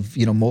of,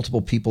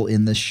 multiple people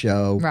in the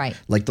show. Right.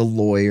 Like the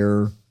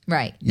lawyer.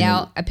 Right.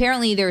 Now,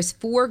 apparently there's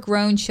 4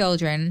 grown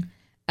children,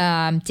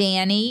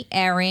 Danny,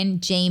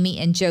 Aaron, Jamie,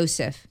 and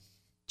Joseph.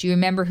 Do you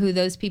remember who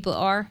those people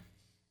are?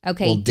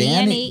 Okay, well,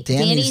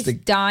 Danny's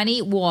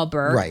Donnie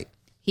Wahlberg. Right.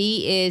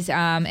 He is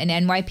an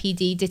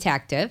NYPD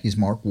detective. He's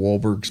Mark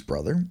Wahlberg's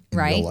brother in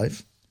real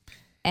life.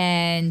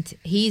 And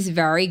he's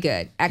very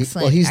good.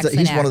 Excellent. He's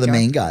excellent one of the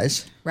main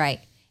guys. Right.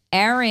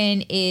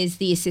 Erin is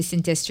the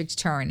assistant district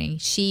attorney.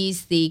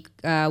 She's the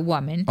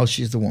woman. Oh,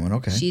 she's the woman.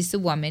 Okay. She's the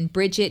woman.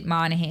 Bridget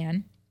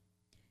Monahan.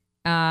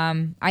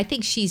 I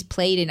think she's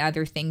played in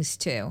other things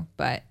too,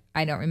 but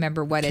I don't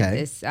remember what is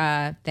this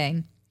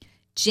thing.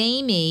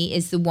 Jamie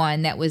is the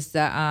one that was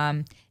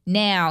the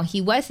now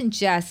he wasn't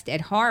just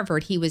at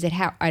Harvard, he was at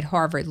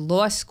Harvard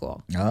Law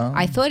School. Oh.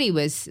 I thought he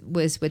was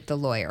with the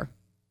lawyer.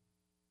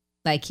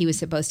 Like he was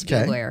supposed to be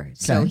a lawyer.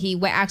 So he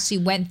actually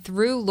went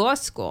through law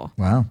school.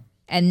 Wow.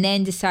 And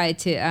then decided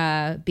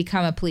to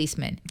become a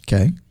policeman.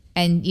 Okay.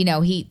 And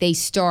they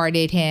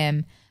started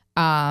him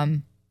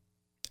as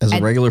a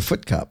regular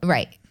foot cop.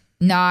 Right.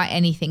 Not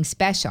anything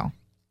special.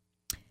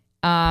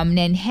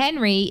 Then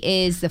Henry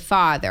is the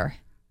father.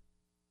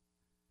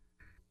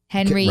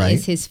 Henry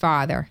is his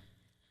father.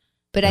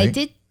 But I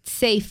did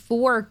say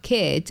 4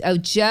 kids. Oh,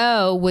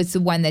 Joe was the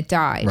one that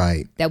died.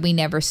 Right. That we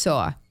never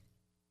saw.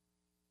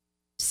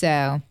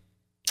 So,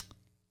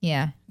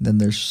 yeah. Then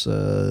there's...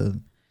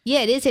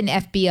 Yeah, it is an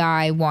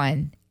FBI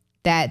one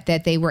that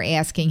they were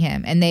asking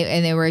him. And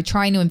they were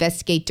trying to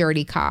investigate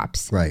dirty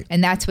cops. Right.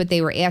 And that's what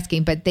they were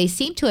asking. But they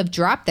seem to have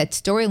dropped that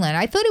storyline.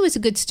 I thought it was a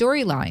good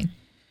storyline,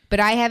 but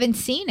I haven't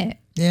seen it.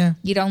 Yeah.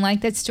 You don't like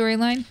that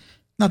storyline?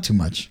 Not too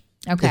much.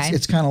 Okay.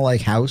 It's kind of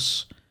like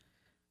House,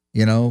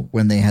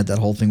 when they had that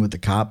whole thing with the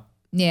cop.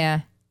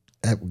 Yeah.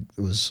 It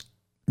was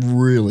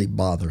really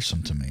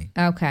bothersome to me.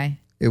 Okay.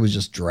 It was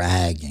just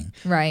dragging.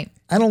 Right.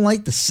 I don't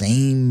like the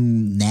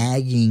same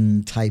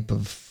nagging type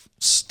of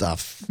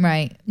stuff.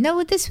 Right.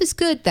 No, this was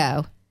good,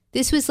 though.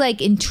 This was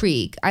like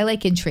intrigue. I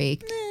like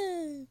intrigue.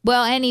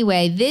 Well,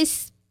 anyway,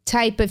 this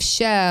type of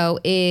show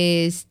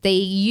is they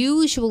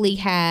usually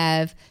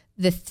have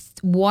the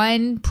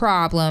one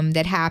problem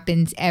that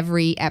happens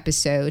every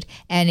episode,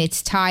 and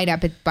it's tied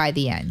up by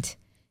the end.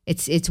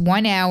 It's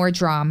 1 hour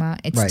drama.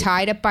 It's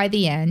tied up by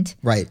the end.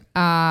 Right.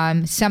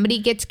 Somebody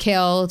gets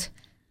killed.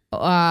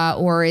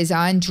 Or is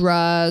on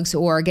drugs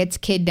or gets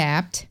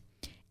kidnapped,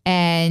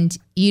 and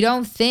you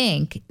don't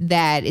think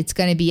that it's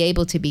going to be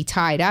able to be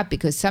tied up,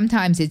 because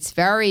sometimes it's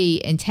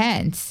very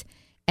intense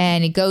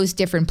and it goes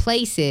different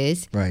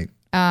places. Right.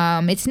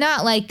 It's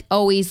not like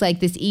always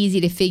like this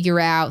easy to figure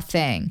out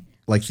thing.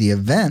 Like the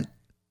event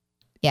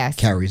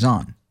carries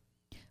on.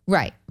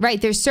 Right.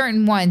 There's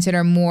certain ones that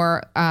are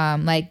more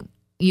like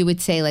you would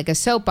say like a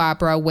soap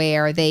opera,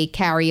 where they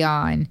carry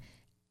on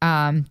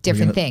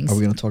different things. Are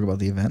we going to talk about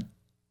the event?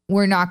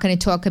 We're not going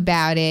to talk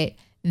about it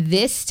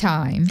this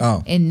time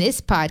in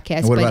this podcast.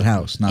 And what about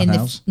House? Not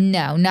House?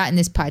 No, not in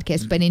this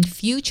podcast, but in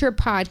future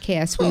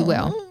podcasts we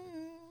will.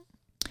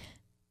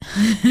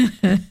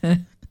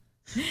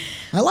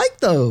 I like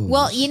those.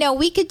 Well,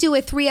 we could do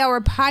a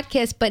 3-hour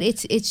podcast, but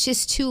it's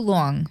just too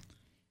long.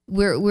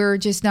 We're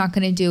just not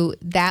going to do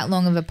that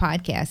long of a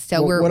podcast.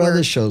 So what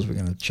other shows we're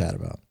going to chat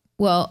about?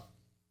 Well,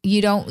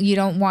 you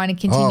don't want to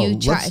continue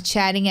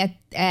chatting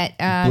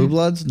at Blue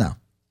Bloods? No.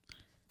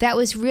 That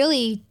was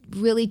really,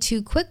 really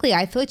too quickly.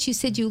 I thought you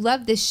said you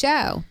loved this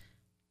show.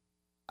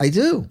 I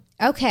do.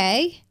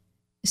 Okay.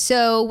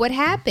 So what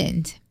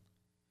happened?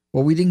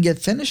 Well, we didn't get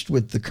finished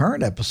with the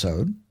current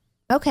episode.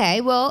 Okay.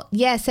 Well,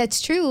 yes,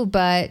 that's true.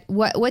 But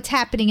what's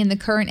happening in the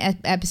current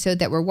episode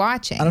that we're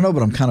watching? I don't know,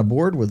 but I'm kind of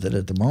bored with it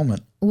at the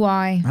moment.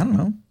 Why? I don't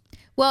know.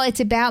 Well,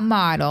 it's about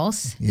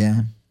models.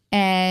 Yeah.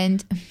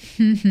 And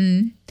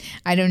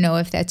I don't know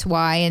if that's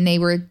why. And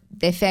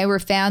if they were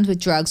found with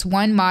drugs,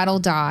 one model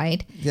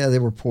died. Yeah, they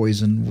were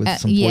poisoned with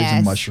some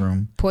poison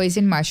mushroom.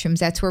 Poison mushrooms.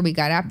 That's where we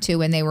got up to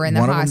when they were in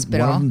the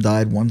hospital. One of them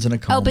died. One's in a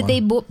coma. Oh, but they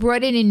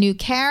brought in a new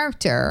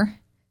character,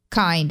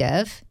 kind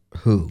of.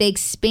 Who? They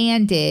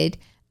expanded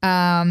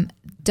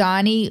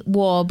Donnie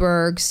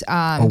Wahlberg's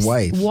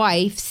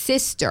wife's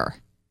sister.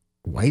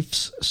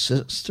 Wife's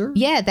sister?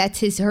 Yeah,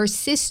 that's her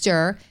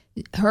sister.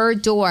 Her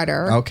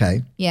daughter.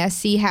 Okay. Yeah,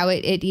 see how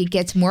it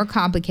gets more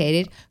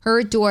complicated.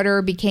 Her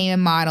daughter became a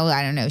model.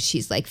 I don't know.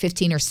 She's like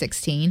 15 or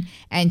 16.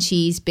 And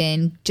she's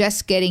been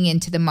just getting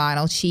into the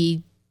model.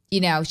 She's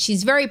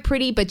very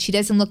pretty, but she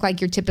doesn't look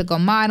like your typical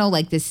model,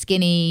 like this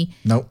skinny,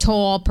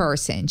 tall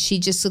person. She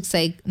just looks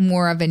like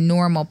more of a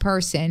normal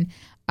person,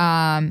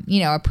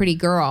 a pretty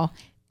girl.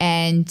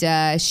 And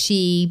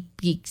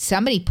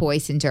somebody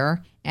poisoned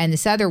her. And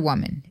this other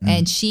woman,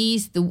 and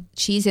she's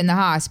in the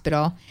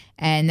hospital,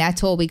 and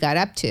that's all we got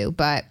up to.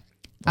 But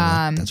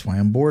that's why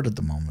I'm bored at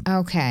the moment.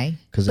 Okay,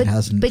 because it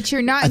hasn't. But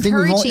you're not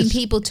encouraging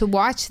people to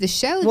watch the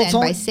show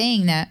by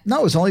saying that.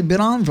 No, it's only been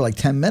on for like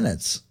 10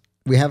 minutes.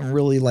 We haven't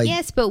really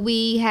Yes, but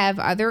we have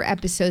other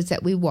episodes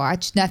that we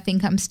watched. Nothing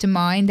comes to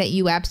mind that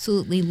you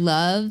absolutely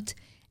loved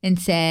and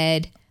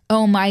said,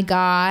 "Oh my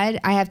God,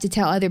 I have to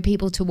tell other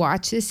people to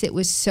watch this. It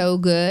was so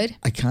good."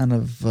 I kind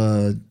of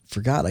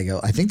forgot.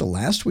 I think the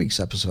last week's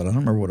episode, I don't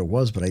remember what it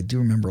was, but I do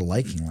remember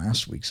liking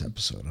last week's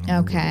episode. I don't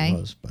remember what it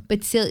was.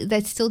 But still,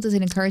 that still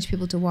doesn't encourage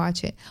people to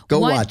watch it.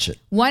 Watch it.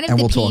 One of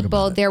the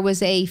people, there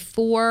was a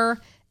four-girl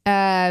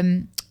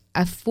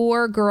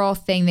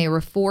thing. They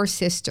were four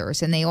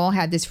sisters, and they all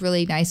had this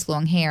really nice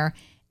long hair,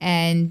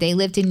 and they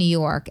lived in New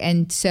York.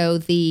 And so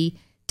the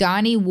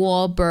Donnie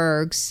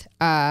Wahlberg's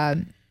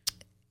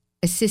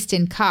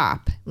assistant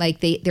cop, like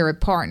they're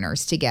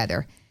partners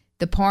together.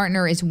 The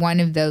partner is one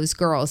of those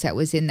girls that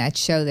was in that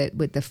show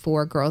with the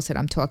four girls that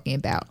I'm talking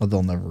about. Oh,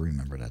 they'll never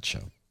remember that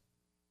show.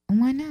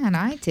 Why not?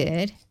 I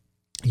did.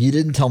 You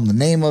didn't tell them the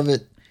name of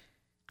it.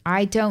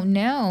 I don't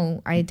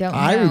know. I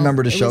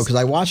remember the show because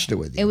I watched it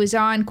with you. It was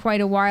on quite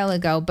a while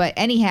ago. But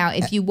anyhow,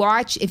 if you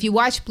watch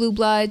Blue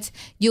Bloods,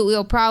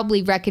 you'll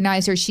probably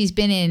recognize her. She's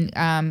been in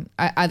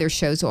other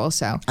shows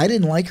also. I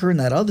didn't like her in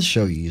that other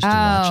show you used to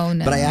watch.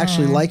 No. But I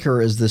actually like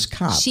her as this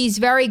cop. She's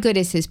very good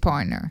as his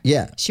partner.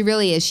 Yeah. She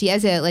really is. She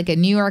has a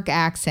New York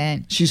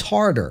accent. She's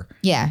harder.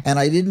 Yeah. And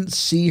I didn't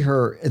see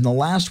her in the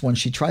last one.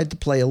 She tried to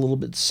play a little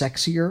bit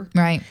sexier.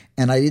 Right.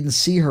 And I didn't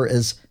see her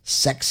as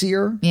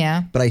sexier.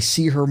 Yeah. But I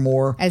see her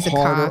more as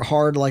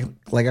hard like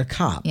a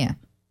cop. Yeah.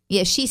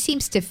 Yeah, she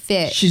seems to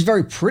fit. She's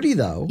very pretty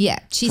though. Yeah.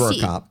 For a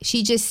cop.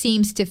 She just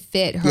seems to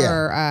fit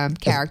her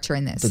character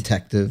in this.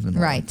 Detective and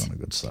all that kind of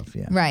good stuff.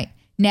 Yeah. Right.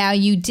 Now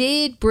you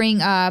did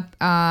bring up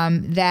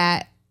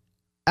that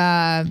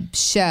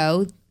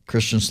show.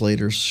 Christian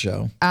Slater's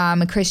show.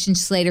 A Christian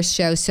Slater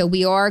show. So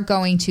we are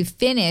going to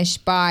finish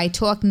by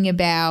talking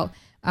about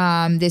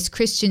this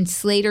Christian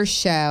Slater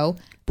show.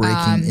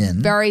 Breaking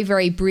In. Very,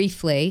 very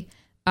briefly.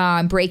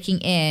 Breaking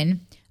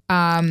In.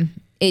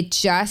 It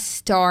just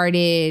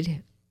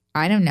started,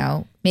 I don't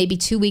know, maybe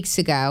 2 weeks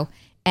ago.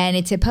 And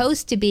it's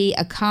supposed to be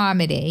a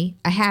comedy,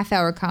 a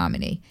half-hour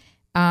comedy.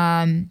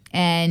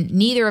 And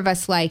neither of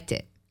us liked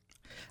it.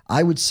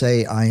 I would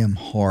say I am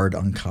hard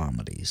on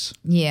comedies.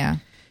 Yeah.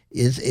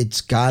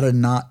 It's got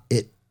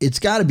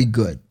to be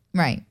good.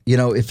 Right. You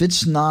know, if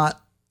it's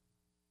not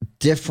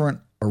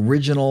different,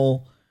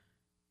 original,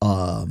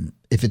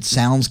 if it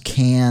sounds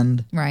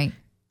canned. Right.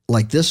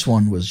 Like this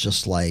one was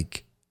just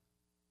like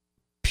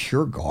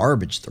pure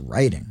garbage, the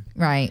writing.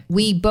 Right.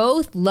 We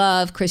both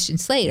love Christian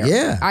Slater.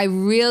 Yeah. I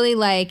really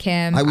like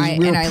him. I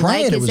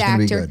like his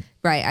actor.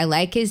 Right. I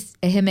like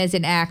him as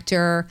an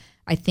actor.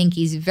 I think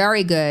he's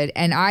very good,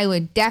 and I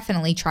would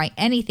definitely try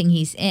anything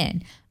he's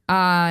in.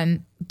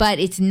 But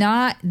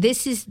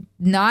this is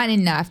not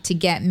enough to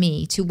get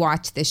me to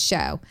watch this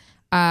show.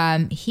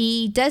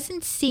 He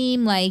doesn't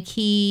seem like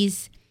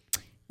he's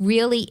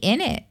really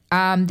in it.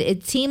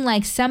 It seemed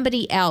like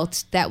somebody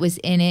else that was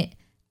in it.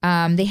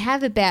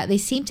 They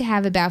seem to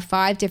have about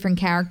 5 different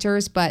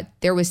characters, but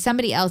there was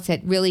somebody else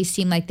that really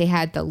seemed like they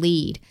had the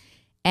lead.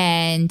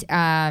 And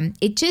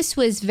it just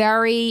was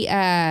very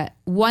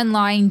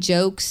one-line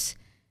jokes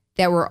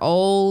that were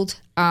old.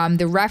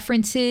 The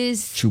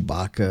references.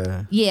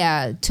 Chewbacca.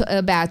 Yeah,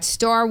 about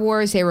Star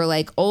Wars. They were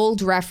like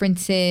old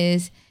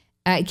references.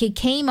 It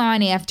came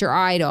on after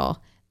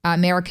Idol,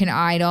 American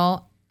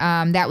Idol.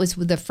 That was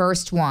the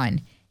first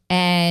one.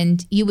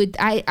 And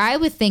I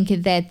would think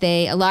that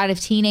a lot of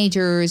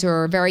teenagers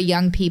or very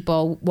young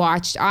people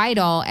watched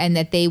Idol, and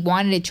that they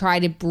wanted to try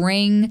to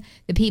bring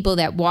the people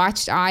that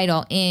watched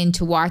Idol in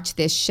to watch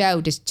this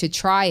show just to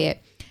try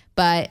it.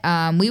 But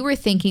we were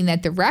thinking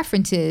that the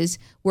references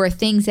were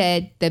things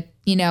that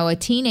a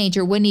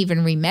teenager wouldn't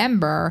even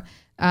remember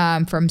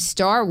from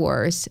Star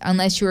Wars,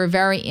 unless you were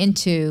very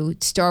into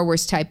Star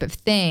Wars type of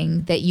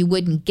thing, that you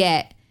wouldn't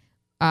get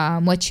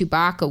what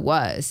Chewbacca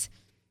was.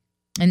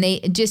 And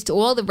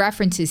all the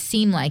references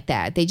seem like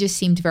that. They just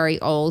seemed very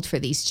old for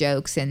these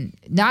jokes and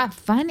not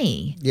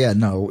funny. Yeah,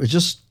 no,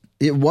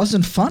 it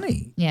wasn't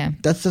funny. Yeah.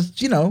 That's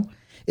just,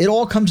 it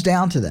all comes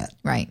down to that.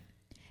 Right.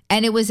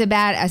 And it was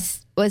about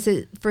us. Was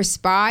it for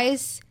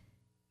spies?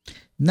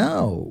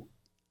 No,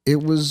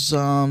 it was.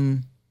 We're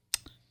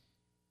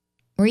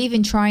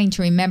even trying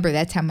to remember.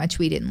 That's how much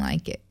we didn't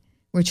like it.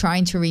 We're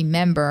trying to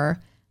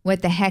remember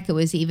what the heck it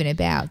was even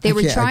about. They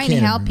were trying to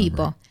help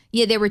people.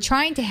 Yeah, they were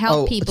trying to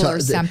help people or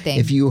something.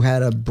 If you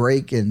had a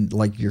break in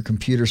like your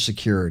computer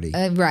security,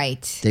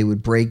 right, they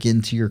would break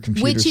into your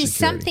computer security. Which is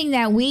something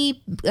that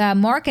we,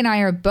 Mark and I,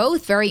 are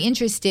both very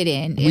interested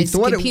in. Is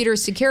computer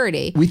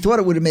security. We thought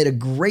it would have made a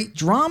great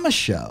drama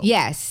show.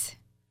 Yes.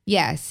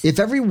 If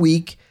every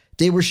week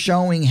they were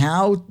showing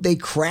how they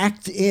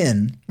cracked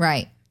in.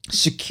 Right.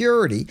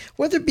 Security,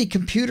 whether it be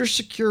computer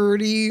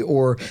security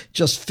or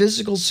just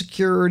physical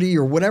security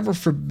or whatever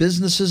for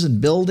businesses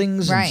and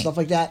buildings and stuff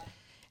like that,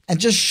 and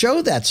just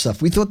show that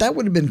stuff. We thought that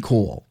would have been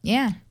cool.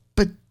 Yeah.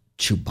 But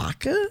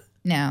Chewbacca?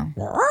 No.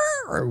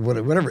 Or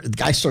whatever. The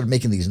guy started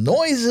making these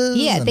noises.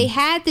 Yeah, they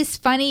had this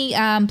funny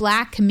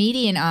black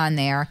comedian on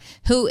there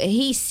who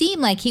he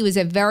seemed like he was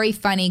a very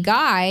funny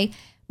guy,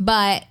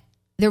 but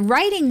the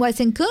writing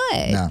wasn't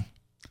good. No.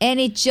 And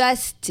it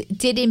just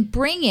didn't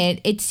bring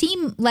it. It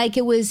seemed like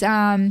it was,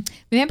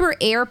 remember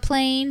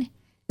Airplane?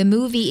 The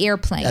movie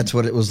Airplane. That's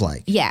what it was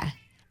like. Yeah.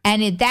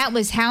 And that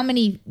was how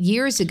many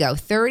years ago?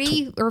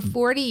 30 or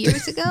 40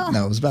 years ago?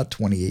 No, it was about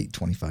 28,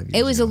 25 years ago.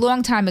 It was a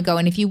long time ago.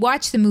 And if you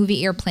watch the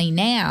movie Airplane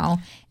now,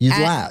 you'd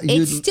laugh.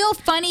 It's still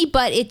funny,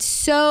 but it's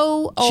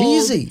so old.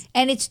 Cheesy.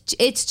 And it's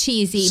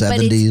cheesy.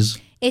 70s.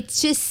 But it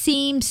just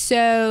seems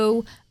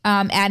so...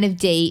 out of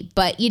date,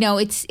 but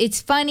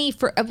it's funny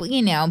for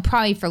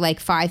probably for like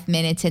 5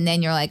 minutes, and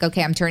then you're like,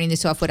 okay, I'm turning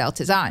this off. What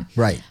else is on?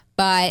 Right.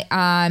 But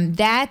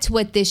that's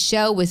what this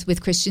show was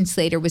with Christian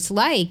Slater was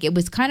like. It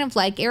was kind of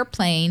like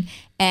Airplane,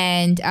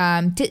 and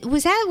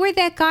was that where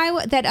that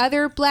guy, that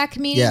other black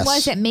comedian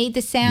was that made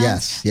the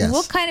sounds? Yes.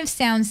 What kind of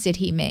sounds did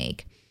he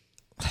make?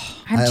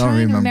 I'm I don't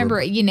trying to remember.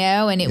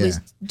 and it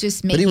was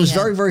just making. But he was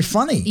very, very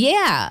funny.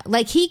 Yeah,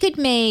 like he could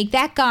make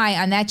that guy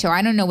on that show.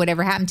 I don't know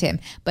whatever happened to him,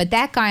 but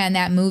that guy on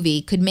that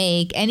movie could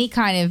make any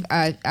kind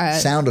of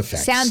sound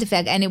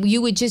effect, and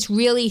you would just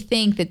really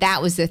think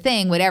that was the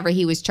thing, whatever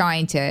he was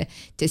trying to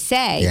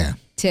say,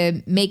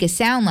 to make a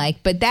sound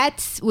like. But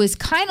that was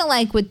kind of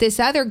like what this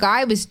other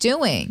guy was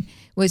doing.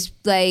 Was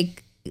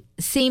like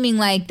seeming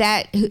like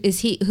that is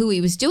who he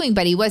was doing,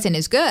 but he wasn't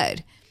as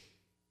good.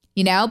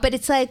 But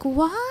it's like,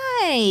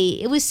 why?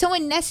 It was so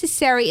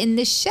unnecessary in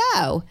this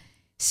show.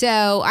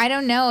 So I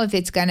don't know if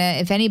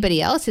if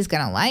anybody else is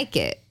gonna like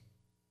it.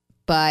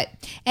 But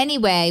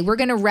anyway, we're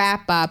gonna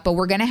wrap up, but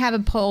we're gonna have a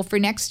poll for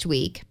next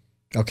week.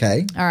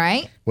 Okay. All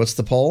right. What's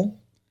the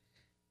poll?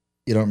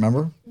 You don't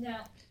remember? No.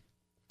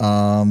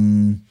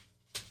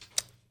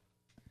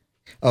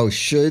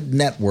 Should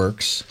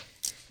networks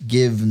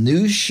give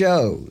new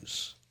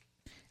shows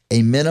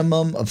a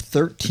minimum of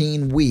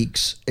 13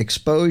 weeks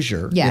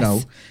exposure?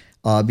 Yes.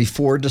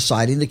 Before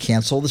deciding to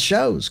cancel the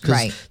shows.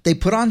 Because they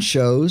put on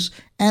shows,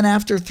 and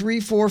after 3,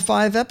 4,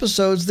 5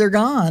 episodes, they're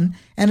gone.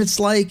 And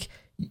it's like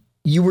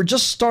you were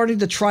just starting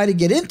to try to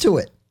get into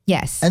it.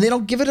 Yes. And they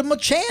don't give it a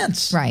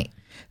chance. Right.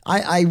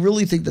 I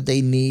really think that they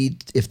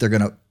need, if they're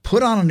going to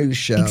put on a new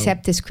show.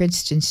 Except this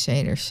Christian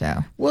Slater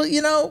show.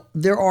 Well,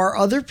 there are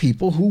other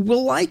people who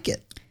will like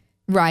it.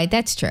 Right,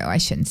 that's true. I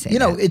shouldn't say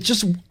that. It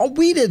just,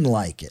 we didn't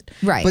like it.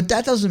 Right. But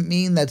that doesn't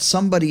mean that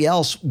somebody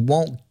else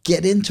won't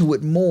get into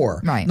it more.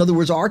 Right. In other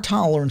words, our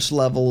tolerance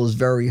level is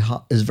very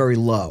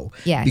low.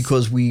 Yes.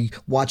 Because we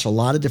watch a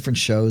lot of different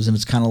shows, and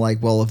it's kind of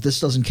like, well, if this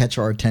doesn't catch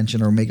our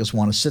attention or make us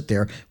want to sit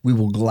there, we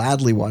will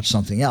gladly watch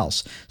something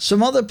else.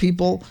 Some other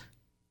people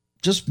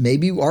just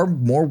maybe are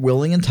more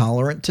willing and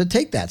tolerant to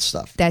take that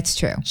stuff. That's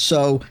true.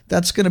 So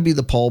that's going to be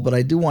the poll, but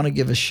I do want to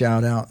give a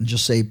shout out and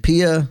just say,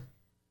 Pia,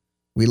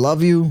 we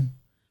love you.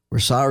 We're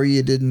sorry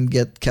you didn't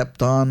get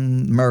kept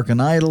on American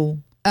Idol.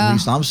 At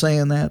least I'm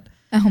saying that.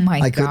 Oh,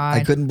 my God.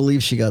 I couldn't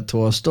believe she got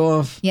tossed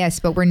off. Yes,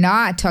 but we're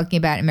not talking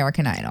about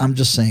American Idol. I'm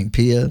just saying,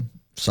 Pia,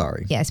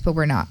 sorry. Yes, but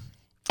we're not.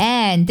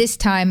 And this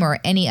time or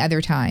any other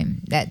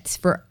time,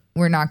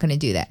 we're not going to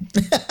do that.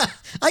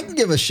 I can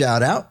give a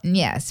shout out.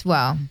 Yes,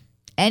 well,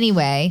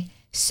 anyway,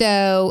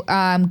 so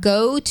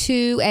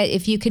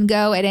if you can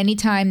go at any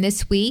time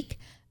this week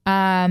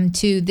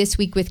to This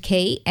Week with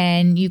Kate,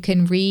 and you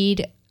can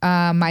read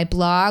my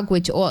blog,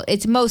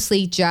 it's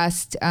mostly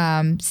just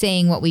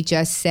saying what we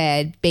just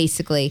said,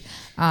 basically,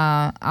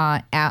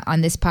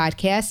 on this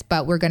podcast.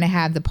 But we're going to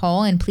have the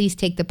poll, and please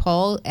take the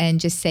poll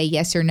and just say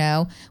yes or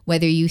no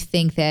whether you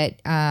think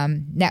that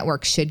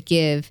networks should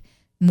give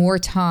more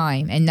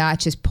time and not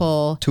just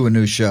pull to a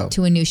new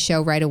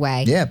show right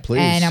away. Yeah, please.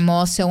 And I'm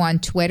also on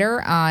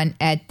Twitter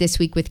at This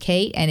Week with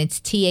Kate, and it's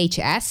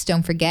THS.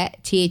 Don't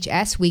forget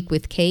THS Week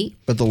with Kate.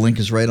 But the link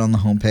is right on the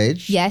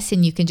homepage. Yes,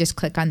 and you can just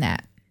click on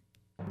that.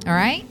 All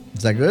right?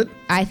 Is that good?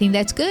 I think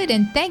that's good.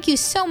 And thank you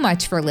so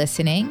much for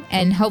listening.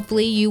 And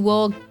hopefully you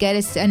will get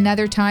us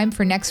another time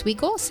for next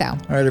week also. All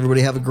right,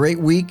 everybody, have a great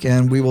week,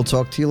 and we will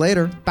talk to you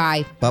later.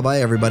 Bye. Bye-bye,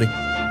 everybody.